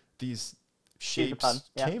where these Excuse the pun, shapes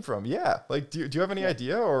yeah. came from. Yeah, like do you have any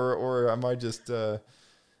idea, or am I just?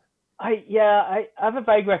 I have a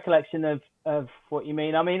vague recollection of what you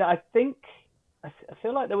mean. I mean, I think I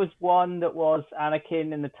feel like there was one that was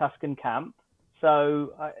Anakin in the Tusken camp.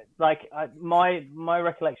 So, my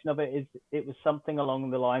recollection of it is it was something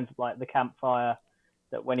along the lines of like the campfire,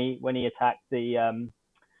 that when he attacked the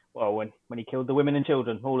when he killed the women and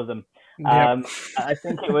children, all of them. Yep. I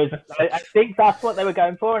think it was. I think that's what they were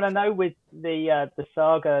going for. And I know with the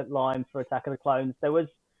saga line for Attack of the Clones, there was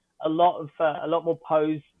a lot more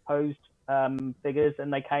posed figures,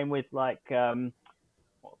 and they came with like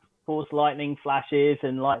Force lightning flashes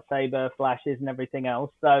and lightsaber flashes and everything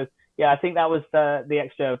else. So yeah, I think that was the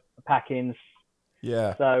extra pack-ins.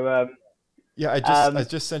 Yeah. So Yeah, I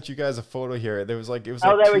just sent you guys a photo here. There was like it was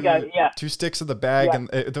Oh, like there we go. Yeah. 2 sticks of the bag, Yeah. and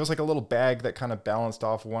there was like a little bag that kind of balanced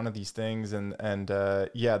off one of these things, and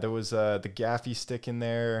yeah, there was the gaffy stick in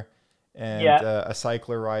there, and Yeah. a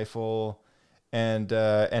cycler rifle, and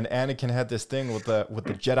Anakin had this thing with the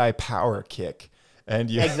Jedi power kick.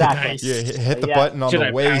 And you, Exactly. Nice. you hit the Yeah. button on Jedi the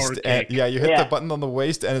power waist, and kick. you hit Yeah. the button on the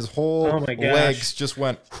waist, and his whole Oh my gosh. legs just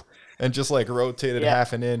went and just like rotated Yeah.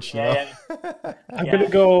 half an inch. You know? yeah. I'm Yeah. gonna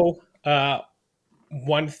go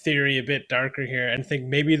one theory a bit darker here and think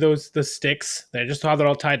maybe the sticks, they're just how they're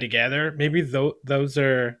all tied together. Maybe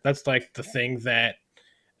that's like the thing that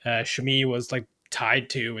Shmi was like tied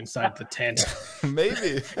to inside the tent.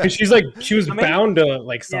 Maybe. 'Cause she was I mean, bound to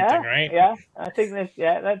like something, yeah, right? Yeah, I think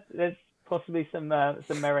there's possibly some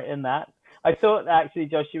merit in that. I thought actually,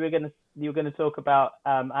 Josh, you were gonna talk about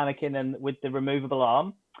Anakin and with the removable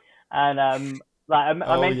arm, and like I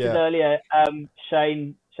mentioned yeah. earlier,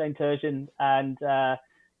 Shane Turgeon, and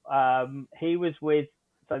he was with.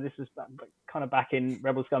 So this was kind of back in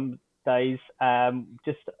Rebel Scum days,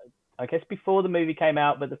 just I guess before the movie came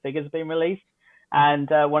out, but the figures have been released, and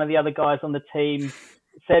one of the other guys on the team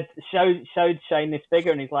showed Shane this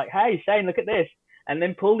figure, and he's like, "Hey, Shane, look at this," and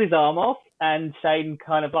then pulled his arm off, and Shane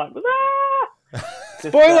kind of like, "Ah!"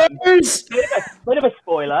 Spoilers! Bit of a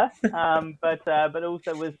spoiler, but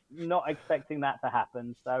also was not expecting that to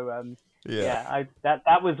happen. So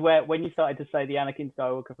that was where, when you started to say the Anakin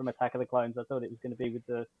Skywalker from Attack of the Clones, I thought it was going to be with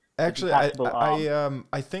the Actually, detachable arm.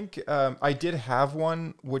 I think I did have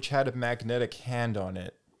one which had a magnetic hand on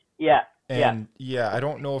it. Yeah. And I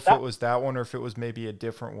don't know if it was that one or if it was maybe a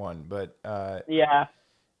different one, but I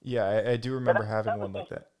do remember having one like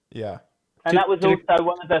that. Yeah. And that was also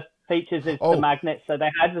one of the features is the magnet. So they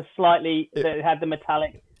had they had the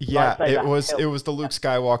metallic. Yeah, it was the Luke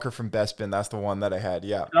Skywalker from Bespin. That's the one that I had.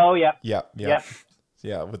 Yeah. Oh yeah. Yeah.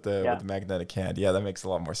 Yeah, with the magnetic hand. Yeah, that makes a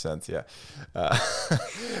lot more sense. Yeah.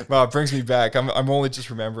 Well, it brings me back. I'm only just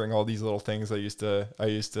remembering all these little things I used to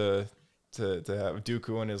have.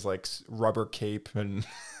 Dooku and his like rubber cape and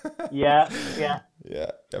yeah.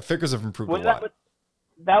 Figures have improved a lot.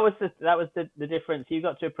 That was the difference. You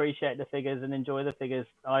got to appreciate the figures and enjoy the figures.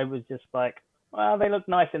 I was just like, well, they look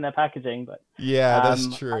nice in their packaging, but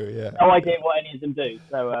that's true. Yeah, no idea what any of them do.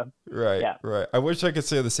 So right. I wish I could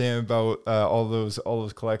say the same about all those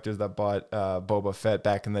collectors that bought Boba Fett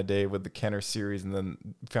back in the day with the Kenner series, and then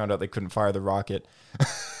found out they couldn't fire the rocket.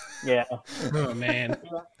 Yeah. Oh man.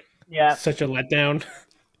 Yeah. Such a letdown.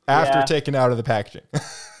 After taking out of the packaging.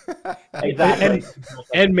 Exactly.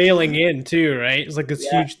 And mailing in too, right? It's like this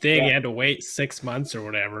huge thing. You had to wait 6 months or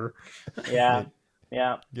whatever. Yeah.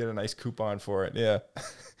 Get a nice coupon for it. Yeah.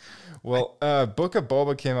 Well, Book of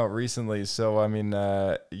Boba came out recently, so I mean,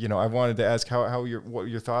 I wanted to ask what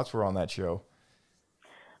your thoughts were on that show.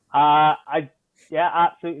 I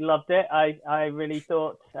absolutely loved it. I really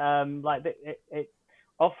thought it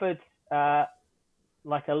offered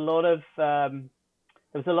like a lot of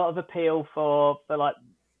there was a lot of appeal for like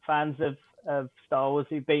fans of Star Wars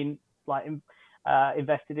who've been like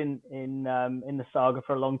invested in the saga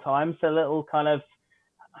for a long time. So a little kind of,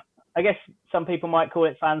 I guess some people might call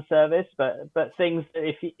it fan service, but things that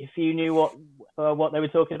if you knew what they were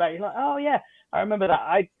talking about, you're like, oh yeah, I remember that.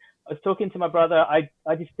 I was talking to my brother. I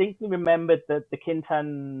distinctly remembered the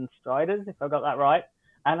Kintan Striders, if I got that right,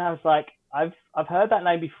 and I was like, I've heard that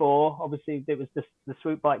name before. Obviously, it was the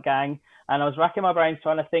Swoop Bike Gang, and I was racking my brains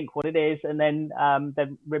trying to think what it is, and then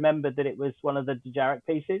remembered that it was one of the Dejarik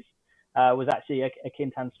pieces. Was actually a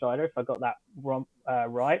Kintan Strider, if I got that wrong,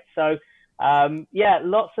 right. So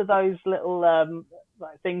lots of those little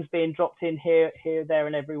things being dropped in here, there,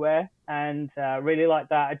 and everywhere, and really like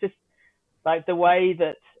that. I just like the way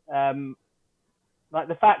that like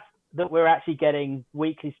the fact that we're actually getting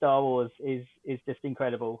weekly Star Wars is just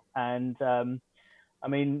incredible. And I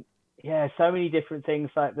mean, so many different things,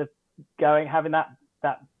 like having that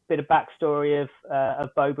bit of backstory of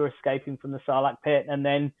Boba escaping from the Sarlacc pit and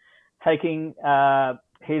then taking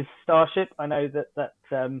his starship. I know that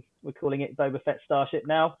we're calling it Boba Fett Starship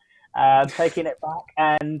now. Taking it back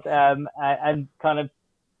and kind of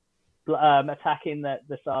attacking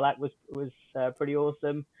the Sarlacc was pretty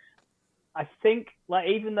awesome. I think, like,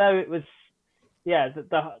 even though it was,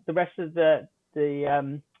 the rest of the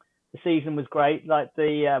season was great. Like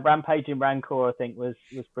the Rampage in Rancor, I think was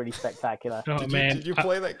pretty spectacular. Oh man, did you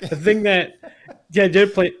play that game? The thing that, did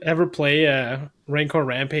ever play Rancor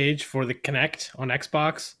Rampage for the Kinect on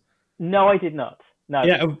Xbox? No, I did not. No.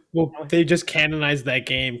 Yeah, well, they just canonized that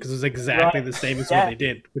game because it was exactly the same as what they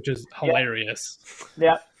did, which is hilarious.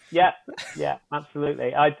 Yeah,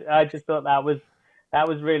 absolutely. I just thought that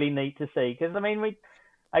was really neat to see, because I mean,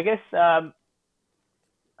 I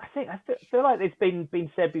feel like it's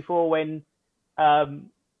been said before, when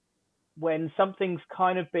something's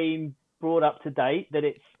kind of been brought up to date, that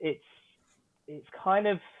it's kind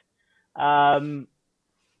of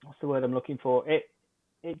what's the word I'm looking for?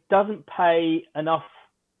 It doesn't pay enough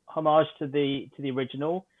homage to the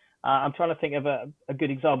original. I'm trying to think of a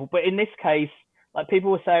good example, but in this case, like,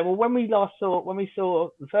 people were saying, well, when we saw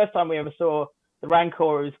the first time we ever saw the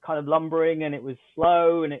Rancor, it was kind of lumbering and it was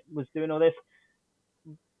slow and it was doing all this.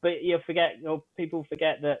 But people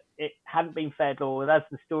forget that it hadn't been fed, or as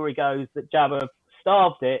the story goes, that Jabba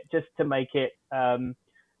starved it just to make it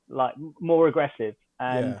like more aggressive.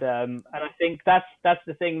 And I think that's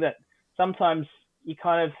the thing, that sometimes you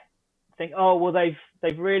kind of think, oh well,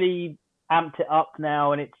 they've really amped it up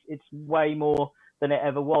now, and it's way more than it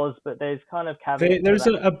ever was. But there's kind of there's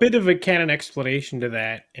a bit of a canon explanation to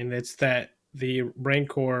that, and it's that the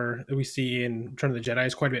Rancor that we see in Return of the Jedi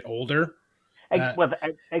is quite a bit older.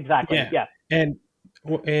 Exactly. Yeah. And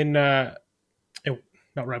in not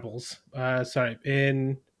Rebels,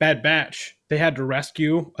 in Bad Batch, they had to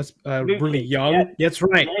rescue a really Moochie, young. yeah. That's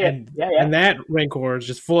right, Yeah, yeah. and that Rancor is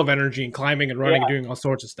just full of energy and climbing and running Yeah. and doing all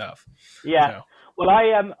sorts of stuff. Yeah. So, Well,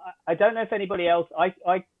 I don't know if anybody else.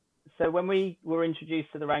 So when we were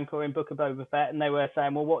introduced to the Rancor in Book of Boba Fett, and they were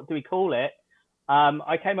saying, well, what do we call it?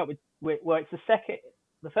 I came up with well, it's the second.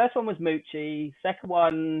 The first one was Moochie. Second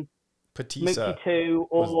one, Patisa. Moochie 2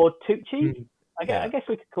 or Tucci. I guess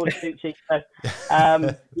we could call it Tucci. So,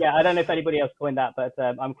 yeah, I don't know if anybody else coined that, but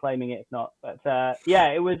I'm claiming it if not. But yeah,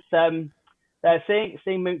 it was seeing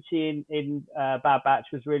Moochie in Bad Batch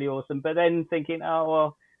was really awesome. But then thinking, oh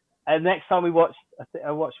well. And next time I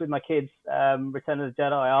watched with my kids Return of the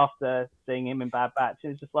Jedi after seeing him in Bad Batch. It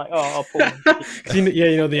was just like, oh, poor.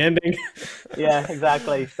 you know the ending. Yeah,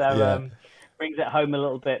 exactly. So brings it home a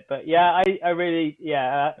little bit. But yeah, I really,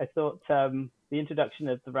 I thought the introduction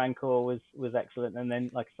of the Rancor was excellent. And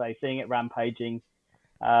then, like I say, seeing it rampaging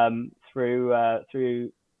through on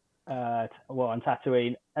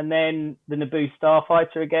Tatooine, and then the Naboo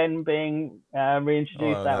Starfighter again being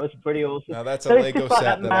reintroduced. That was pretty awesome. Now that's a So it's Lego just like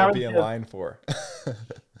set that that I'll be in narrative- line for.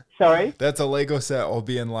 Sorry. That's a Lego set I'll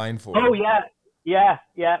be in line for. Oh yeah.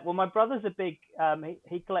 Well, my brother's a big.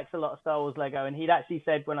 He collects a lot of Star Wars Lego, and he'd actually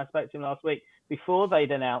said when I spoke to him last week before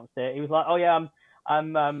they'd announced it, he was like, "Oh yeah,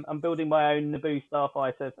 I'm building my own Naboo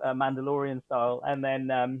Starfighter, Mandalorian style," and then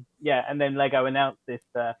and then Lego announced this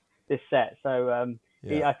set. So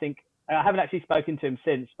I think I haven't actually spoken to him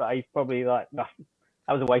since, but he's probably like, oh,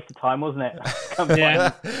 that was a waste of time, wasn't it?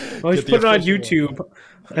 Yeah. Well, he's Get the put it on official YouTube. one.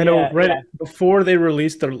 I know Yeah. before they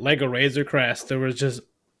released the Lego Razor Crest, there was just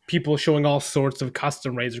people showing all sorts of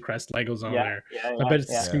custom Razor Crest Legos on there. I bet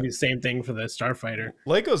it's gonna be the same thing for the Starfighter.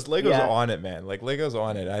 Lego's on it, man. Like Lego's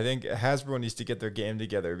on it. I think Hasbro needs to get their game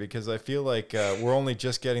together because I feel like we're only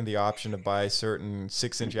just getting the option to buy certain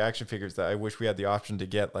 6-inch action figures that I wish we had the option to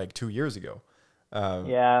get like 2 years ago.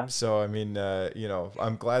 So I mean,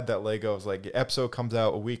 I'm glad that Lego's like episode comes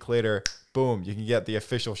out a week later, boom, you can get the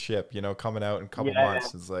official ship, coming out in a couple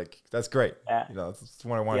months. It's like that's great. That's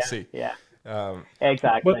what I want to see. Yeah.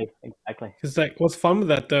 Exactly. Because like, what's fun with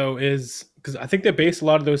that though is because I think they base a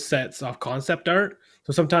lot of those sets off concept art.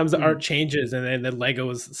 So sometimes the art changes and then the Lego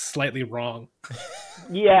is slightly wrong.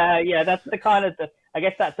 Yeah. That's the kind of I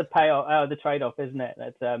guess that's the payoff, the trade-off, isn't it?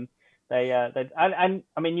 That and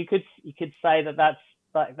I mean you could say that's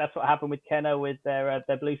what happened with Kenner with their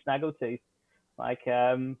blue snaggletooth, like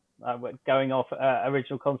going off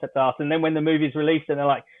original concept art, and then when the movie's released and they're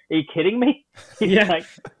like, are you kidding me? He's like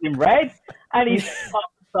in red and he's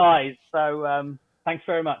half the size. So thanks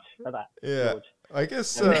very much for that, George. I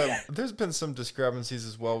guess there's been some discrepancies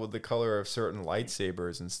as well with the color of certain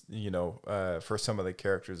lightsabers, and for some of the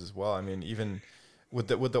characters as well. I mean, even with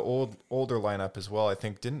the older lineup as well. I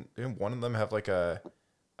think didn't one of them have like a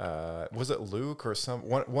was it Luke or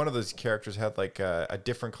one of those characters had like a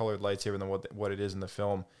different colored lightsaber than what it is in the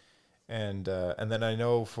film. And then I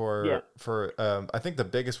know for I think the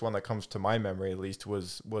biggest one that comes to my memory at least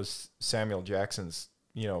was Samuel Jackson's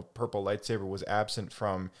purple lightsaber was absent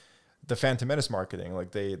from the Phantom Menace marketing.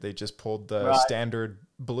 Like they just pulled the standard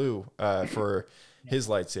blue for his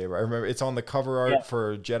lightsaber. I remember it's on the cover art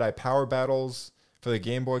for Jedi Power Battles for the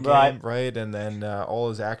Game Boy game, right? And then all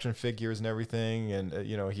his action figures and everything, and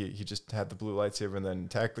he just had the blue lightsaber, and then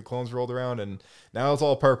Attack the Clones rolled around, and now it's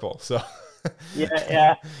all purple. So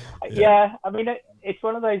yeah. I mean, it's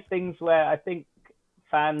one of those things where I think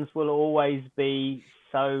fans will always be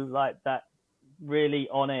so like that, really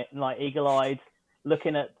on it, and like eagle-eyed,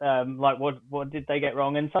 looking at like what did they get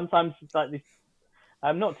wrong, and sometimes it's like this.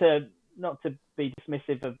 Not to be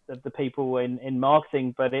dismissive of the people in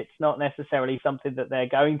marketing, but it's not necessarily something that they're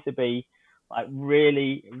going to be like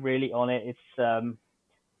really, really on it. It's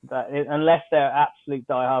unless they're absolute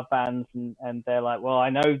diehard fans and they're like, well, I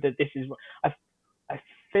know that this is. I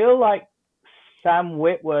feel like Sam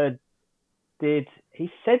Witwer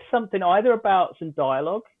he said something either about some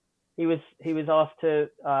dialogue. He was asked to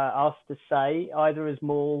say either as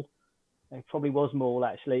Maul, it probably was Maul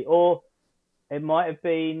actually, or it might have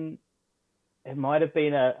been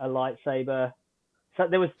a lightsaber. So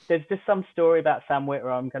there's just some story about Sam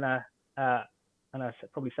Witwer. I'm gonna I know I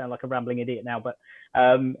probably sound like a rambling idiot now, but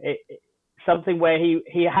something where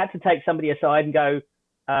he had to take somebody aside and go,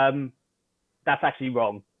 that's actually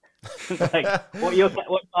wrong. Like what you're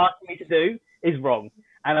asking me to do is wrong,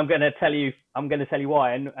 and I'm going to tell you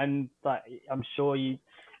why. And like I'm sure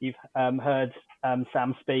you've heard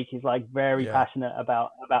Sam speak. He's like very passionate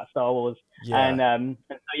about Star Wars, and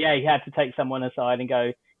so he had to take someone aside and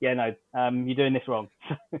go, you're doing this wrong.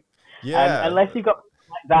 And unless you've got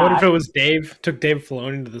that. What if it was Dave? Took Dave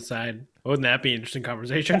Filoni to the side. Wouldn't that be an interesting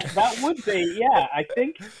conversation? That would be, yeah. I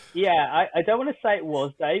think, yeah. I don't want to say it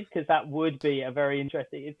was Dave because that would be a very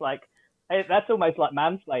interesting. It's like that's almost like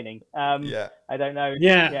mansplaining. Yeah. I don't know.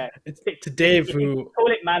 Yeah. It's to Dave who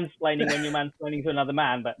call it mansplaining when you're mansplaining to another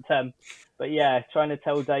man, but yeah, trying to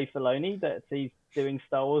tell Dave Filoni that he's doing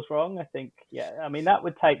Star Wars wrong. I think, yeah. I mean, that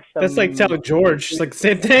would take some. That's like telling George. It's like the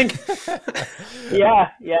same thing. Yeah.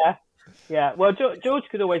 Well, George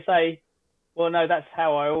could always say, "Well, no, that's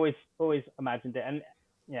how I always imagined it," and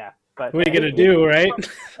yeah. But What are you gonna do, right?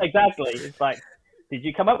 Exactly. It's like, did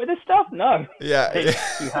you come up with this stuff? No. Yeah. You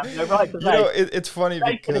have no right to say. You know, it's funny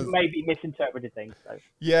They could because have maybe misinterpreted things. So.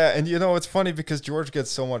 yeah, and you know it's funny because George gets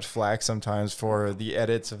so much flack sometimes for the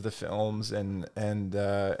edits of the films and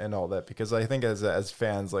all that, because I think as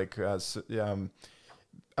fans, like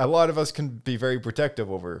a lot of us can be very protective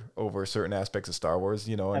over certain aspects of Star Wars,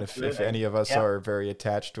 you know, and if any of us are very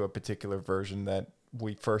attached to a particular version that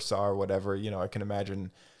we first saw or whatever, you know, I can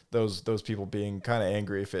imagine those people being kind of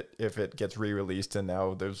angry if it gets re-released and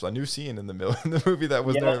now there's a new scene in the middle in the movie that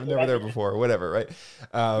was never there before or whatever, right?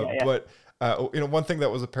 But you know, one thing that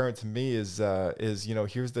was apparent to me is you know,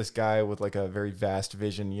 here's this guy with like a very vast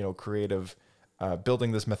vision, you know, creative,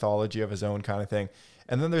 building this mythology of his own kind of thing,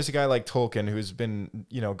 and then there's a guy like Tolkien who's been,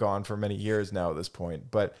 you know, gone for many years now at this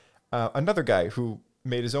point, but another guy who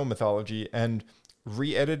made his own mythology and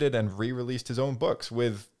re-edited and re-released his own books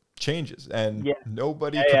with changes, and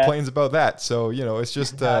nobody complains about that. So, you know, it's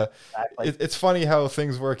just it's funny how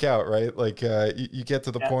things work out, right? Like you get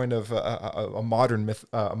to the point of a modern myth,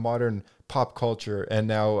 a modern pop culture, and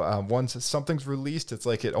now once something's released, it's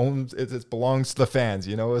like it belongs to the fans,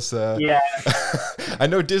 you know. It's I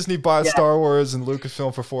know Disney bought Star Wars and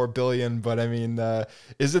Lucasfilm for $4 billion, but I mean,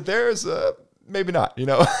 is it theirs? Maybe not, you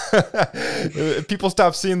know. If people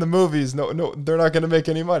stop seeing the movies, no, they're not going to make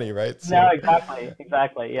any money, right? So, no,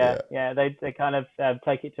 exactly. Yeah. They kind of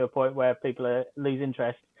take it to a point where people lose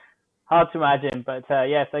interest. Hard to imagine, but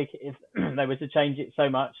if they were to change it so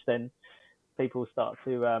much, then people start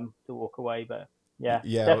to walk away. But yeah,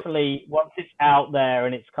 definitely once it's out there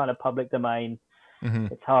and it's kind of public domain,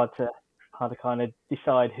 it's hard to kind of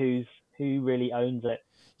decide who really owns it.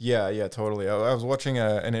 Yeah, totally. I was watching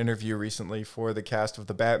an interview recently for the cast of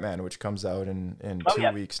The Batman, which comes out in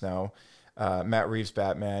 2 weeks now. Matt Reeves'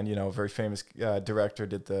 Batman, you know, very famous director,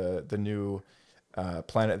 did the new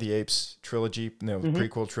Planet of the Apes trilogy, you know,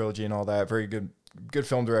 prequel trilogy and all that. Very good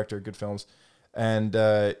film director, good films. And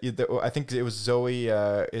I think it was Zoe,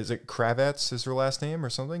 is it Kravitz is her last name or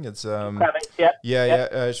something? It's Kravitz,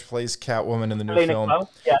 yeah. She plays Catwoman in the new Selena film.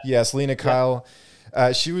 Kyle, Selena Kyle.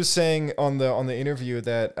 She was saying on the interview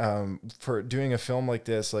that for doing a film like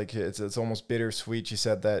this, like it's almost bittersweet. She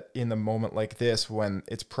said that in the moment like this, when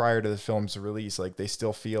it's prior to the film's release, like they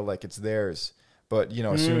still feel like it's theirs. But you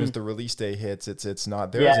know, as soon as the release day hits, it's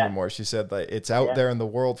not theirs anymore. She said that it's out there in the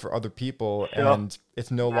world for other people, and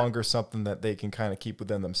it's no longer something that they can kind of keep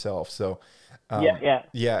within themselves. So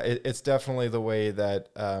it's definitely the way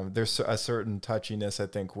that there's a certain touchiness, I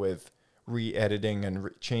think, with re-editing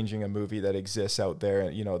and changing a movie that exists out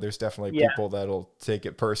there. You know, there's definitely people that'll take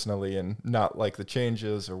it personally and not like the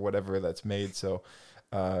changes or whatever that's made. So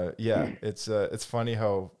it's funny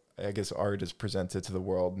how I guess art is presented to the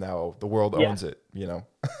world now. The world owns it, you know.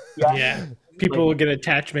 Yeah. People will get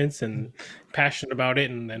attachments and passionate about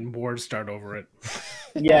it, and then wars start over it.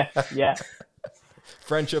 Yeah.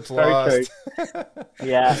 Friendships Very lost.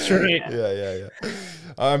 Yeah. That's right. Yeah.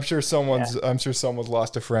 I'm sure someone's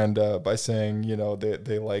lost a friend by saying, you know,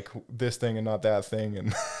 they like this thing and not that thing,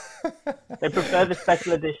 and they prefer the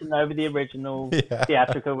special edition over the original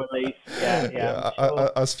theatrical release. Yeah.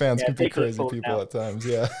 Sure. Us fans can be crazy people at times.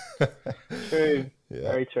 Yeah. True.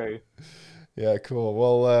 Very true. Yeah, cool.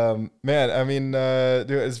 Well, man, I mean,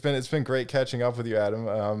 dude, it's been great catching up with you,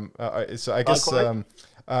 Adam. So I guess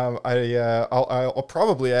I'll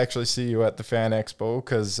probably actually see you at the Fan Expo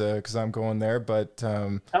because I'm going there. But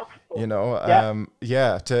cool. You know,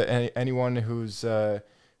 to anyone who's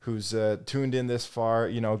tuned in this far,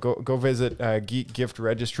 you know, go visit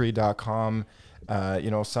geekgiftregistry.com.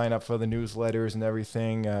 You know, sign up for the newsletters and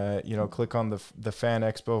everything. You know, click on the Fan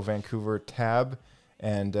Expo Vancouver tab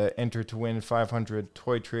and enter to win 500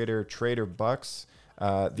 Toy Trader bucks.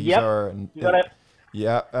 These are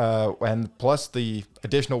and plus the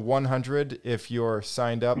additional 100 if you're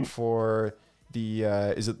signed up for the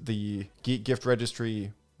is it the Geek Gift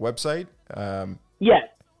Registry website? Yeah.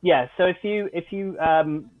 So if you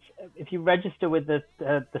register with the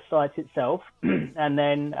site itself and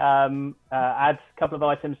then add a couple of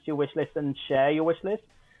items to your wish list and share your wish list,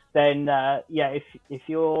 then if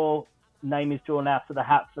you're name is drawn out of the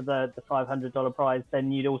hat for the $500 prize,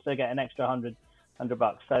 then you'd also get an extra $100.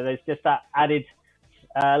 So there's just that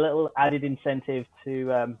little added incentive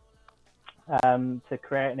to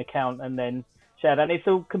create an account and then share that. And it's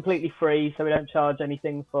all completely free, so we don't charge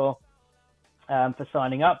anything for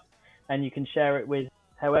signing up, and you can share it with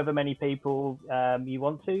however many people you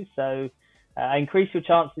want to. So increase your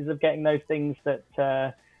chances of getting those things that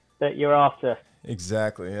you're after.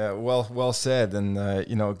 Exactly. Yeah. Well said.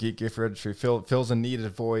 And Geek Gift Registry fills a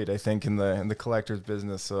needed void, I think, in the collector's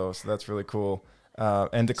business. So that's really cool.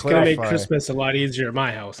 And to clarify, it's gonna make Christmas a lot easier at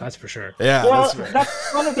my house. That's for sure. Yeah. Well,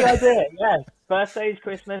 that's kind of the idea. Yeah. Birthdays,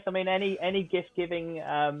 Christmas. I mean, any gift giving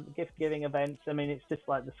events. I mean, it's just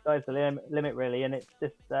like the sky's the limit, really. And it's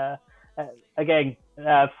just again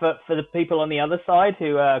for the people on the other side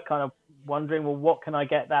who are kind of wondering, well, what can I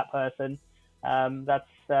get that person? That's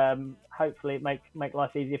hopefully it make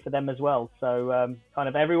life easier for them as well. So kind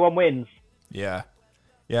of everyone wins. Yeah.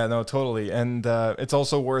 Yeah, no, totally. And it's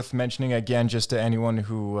also worth mentioning again, just to anyone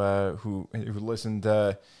who listened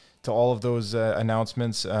to all of those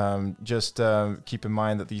announcements, just keep in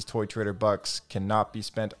mind that these Toy Trader bucks cannot be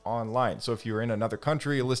spent online. So if you're in another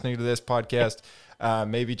country listening to this podcast,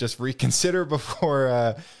 maybe just reconsider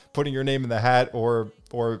before putting your name in the hat, or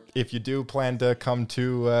if you do plan to come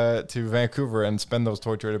to Vancouver and spend those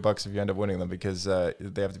Toy Trader bucks if you end up winning them, because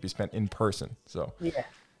they have to be spent in person. So yeah.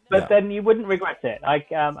 But then you wouldn't regret it.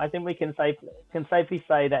 I think we can safely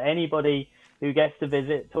say that anybody who gets to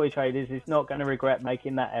visit Toy Traders is not going to regret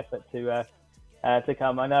making that effort to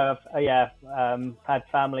come. I know I've had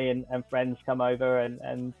family and friends come over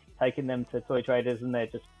and taking them to Toy Traders, and they're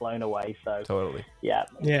just blown away. So totally. Yeah.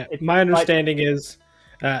 My understanding is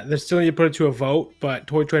they still need to put it to a vote, but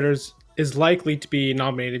Toy Traders is likely to be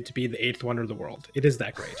nominated to be the 8th wonder of the world. It is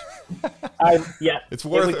that great. Yeah, it's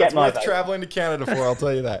worth traveling to Canada for. I'll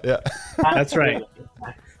tell you that. Yeah, that's right.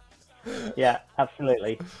 Yeah,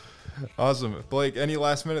 absolutely. Awesome, Blake. Any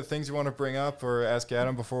last minute things you want to bring up or ask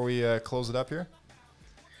Adam before we close it up here?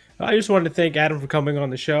 I just wanted to thank Adam for coming on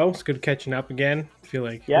the show. It's good catching up again. I feel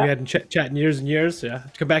like we hadn't chat in years and years. Yeah,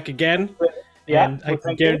 come back again. Yeah, and I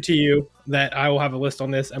can guarantee you that I will have a list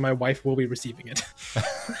on this, and my wife will be receiving it.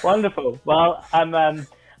 Wonderful. Well, I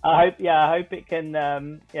hope it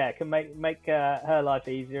can make her life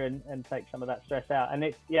easier and take some of that stress out. And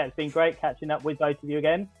it's been great catching up with both of you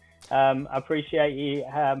again. I appreciate you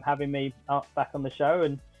having me back on the show,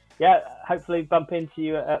 and hopefully bump into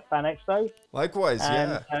you at Fan Expo. Likewise.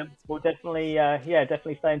 We'll definitely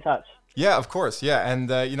stay in touch. Yeah, of course. Yeah,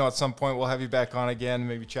 and at some point we'll have you back on again,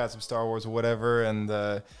 maybe chat some Star Wars or whatever, and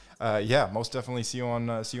most definitely see you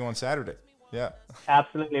on Saturday. Yeah.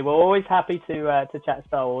 Absolutely. We're always happy to chat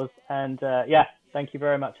Star Wars, and thank you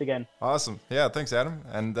very much again. Awesome. Yeah, thanks, Adam,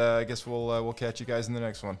 and I guess we'll catch you guys in the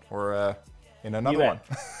next one or in another one.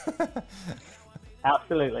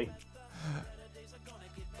 Absolutely.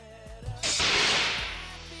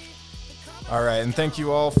 All right, and thank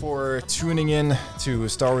you all for tuning in to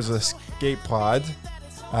Star Wars Escape Pod.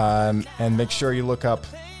 And make sure you look up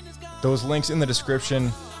those links in the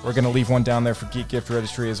description. We're going to leave one down there for Geek Gift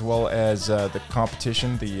Registry, as well as the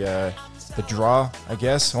competition, the draw, I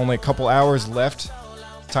guess. Only a couple hours left.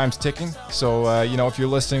 Time's ticking. So, if you're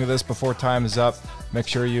listening to this before time is up, make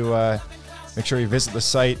sure you visit the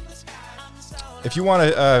site. If you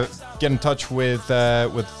want to get in touch with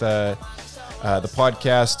the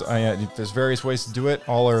podcast, there's various ways to do it.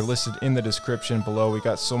 All are listed in the description below. We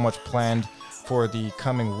got so much planned for the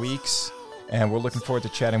coming weeks, and we're looking forward to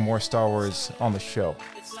chatting more Star Wars on the show.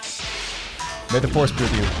 May the Force be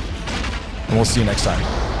with you, and we'll see you next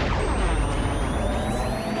time.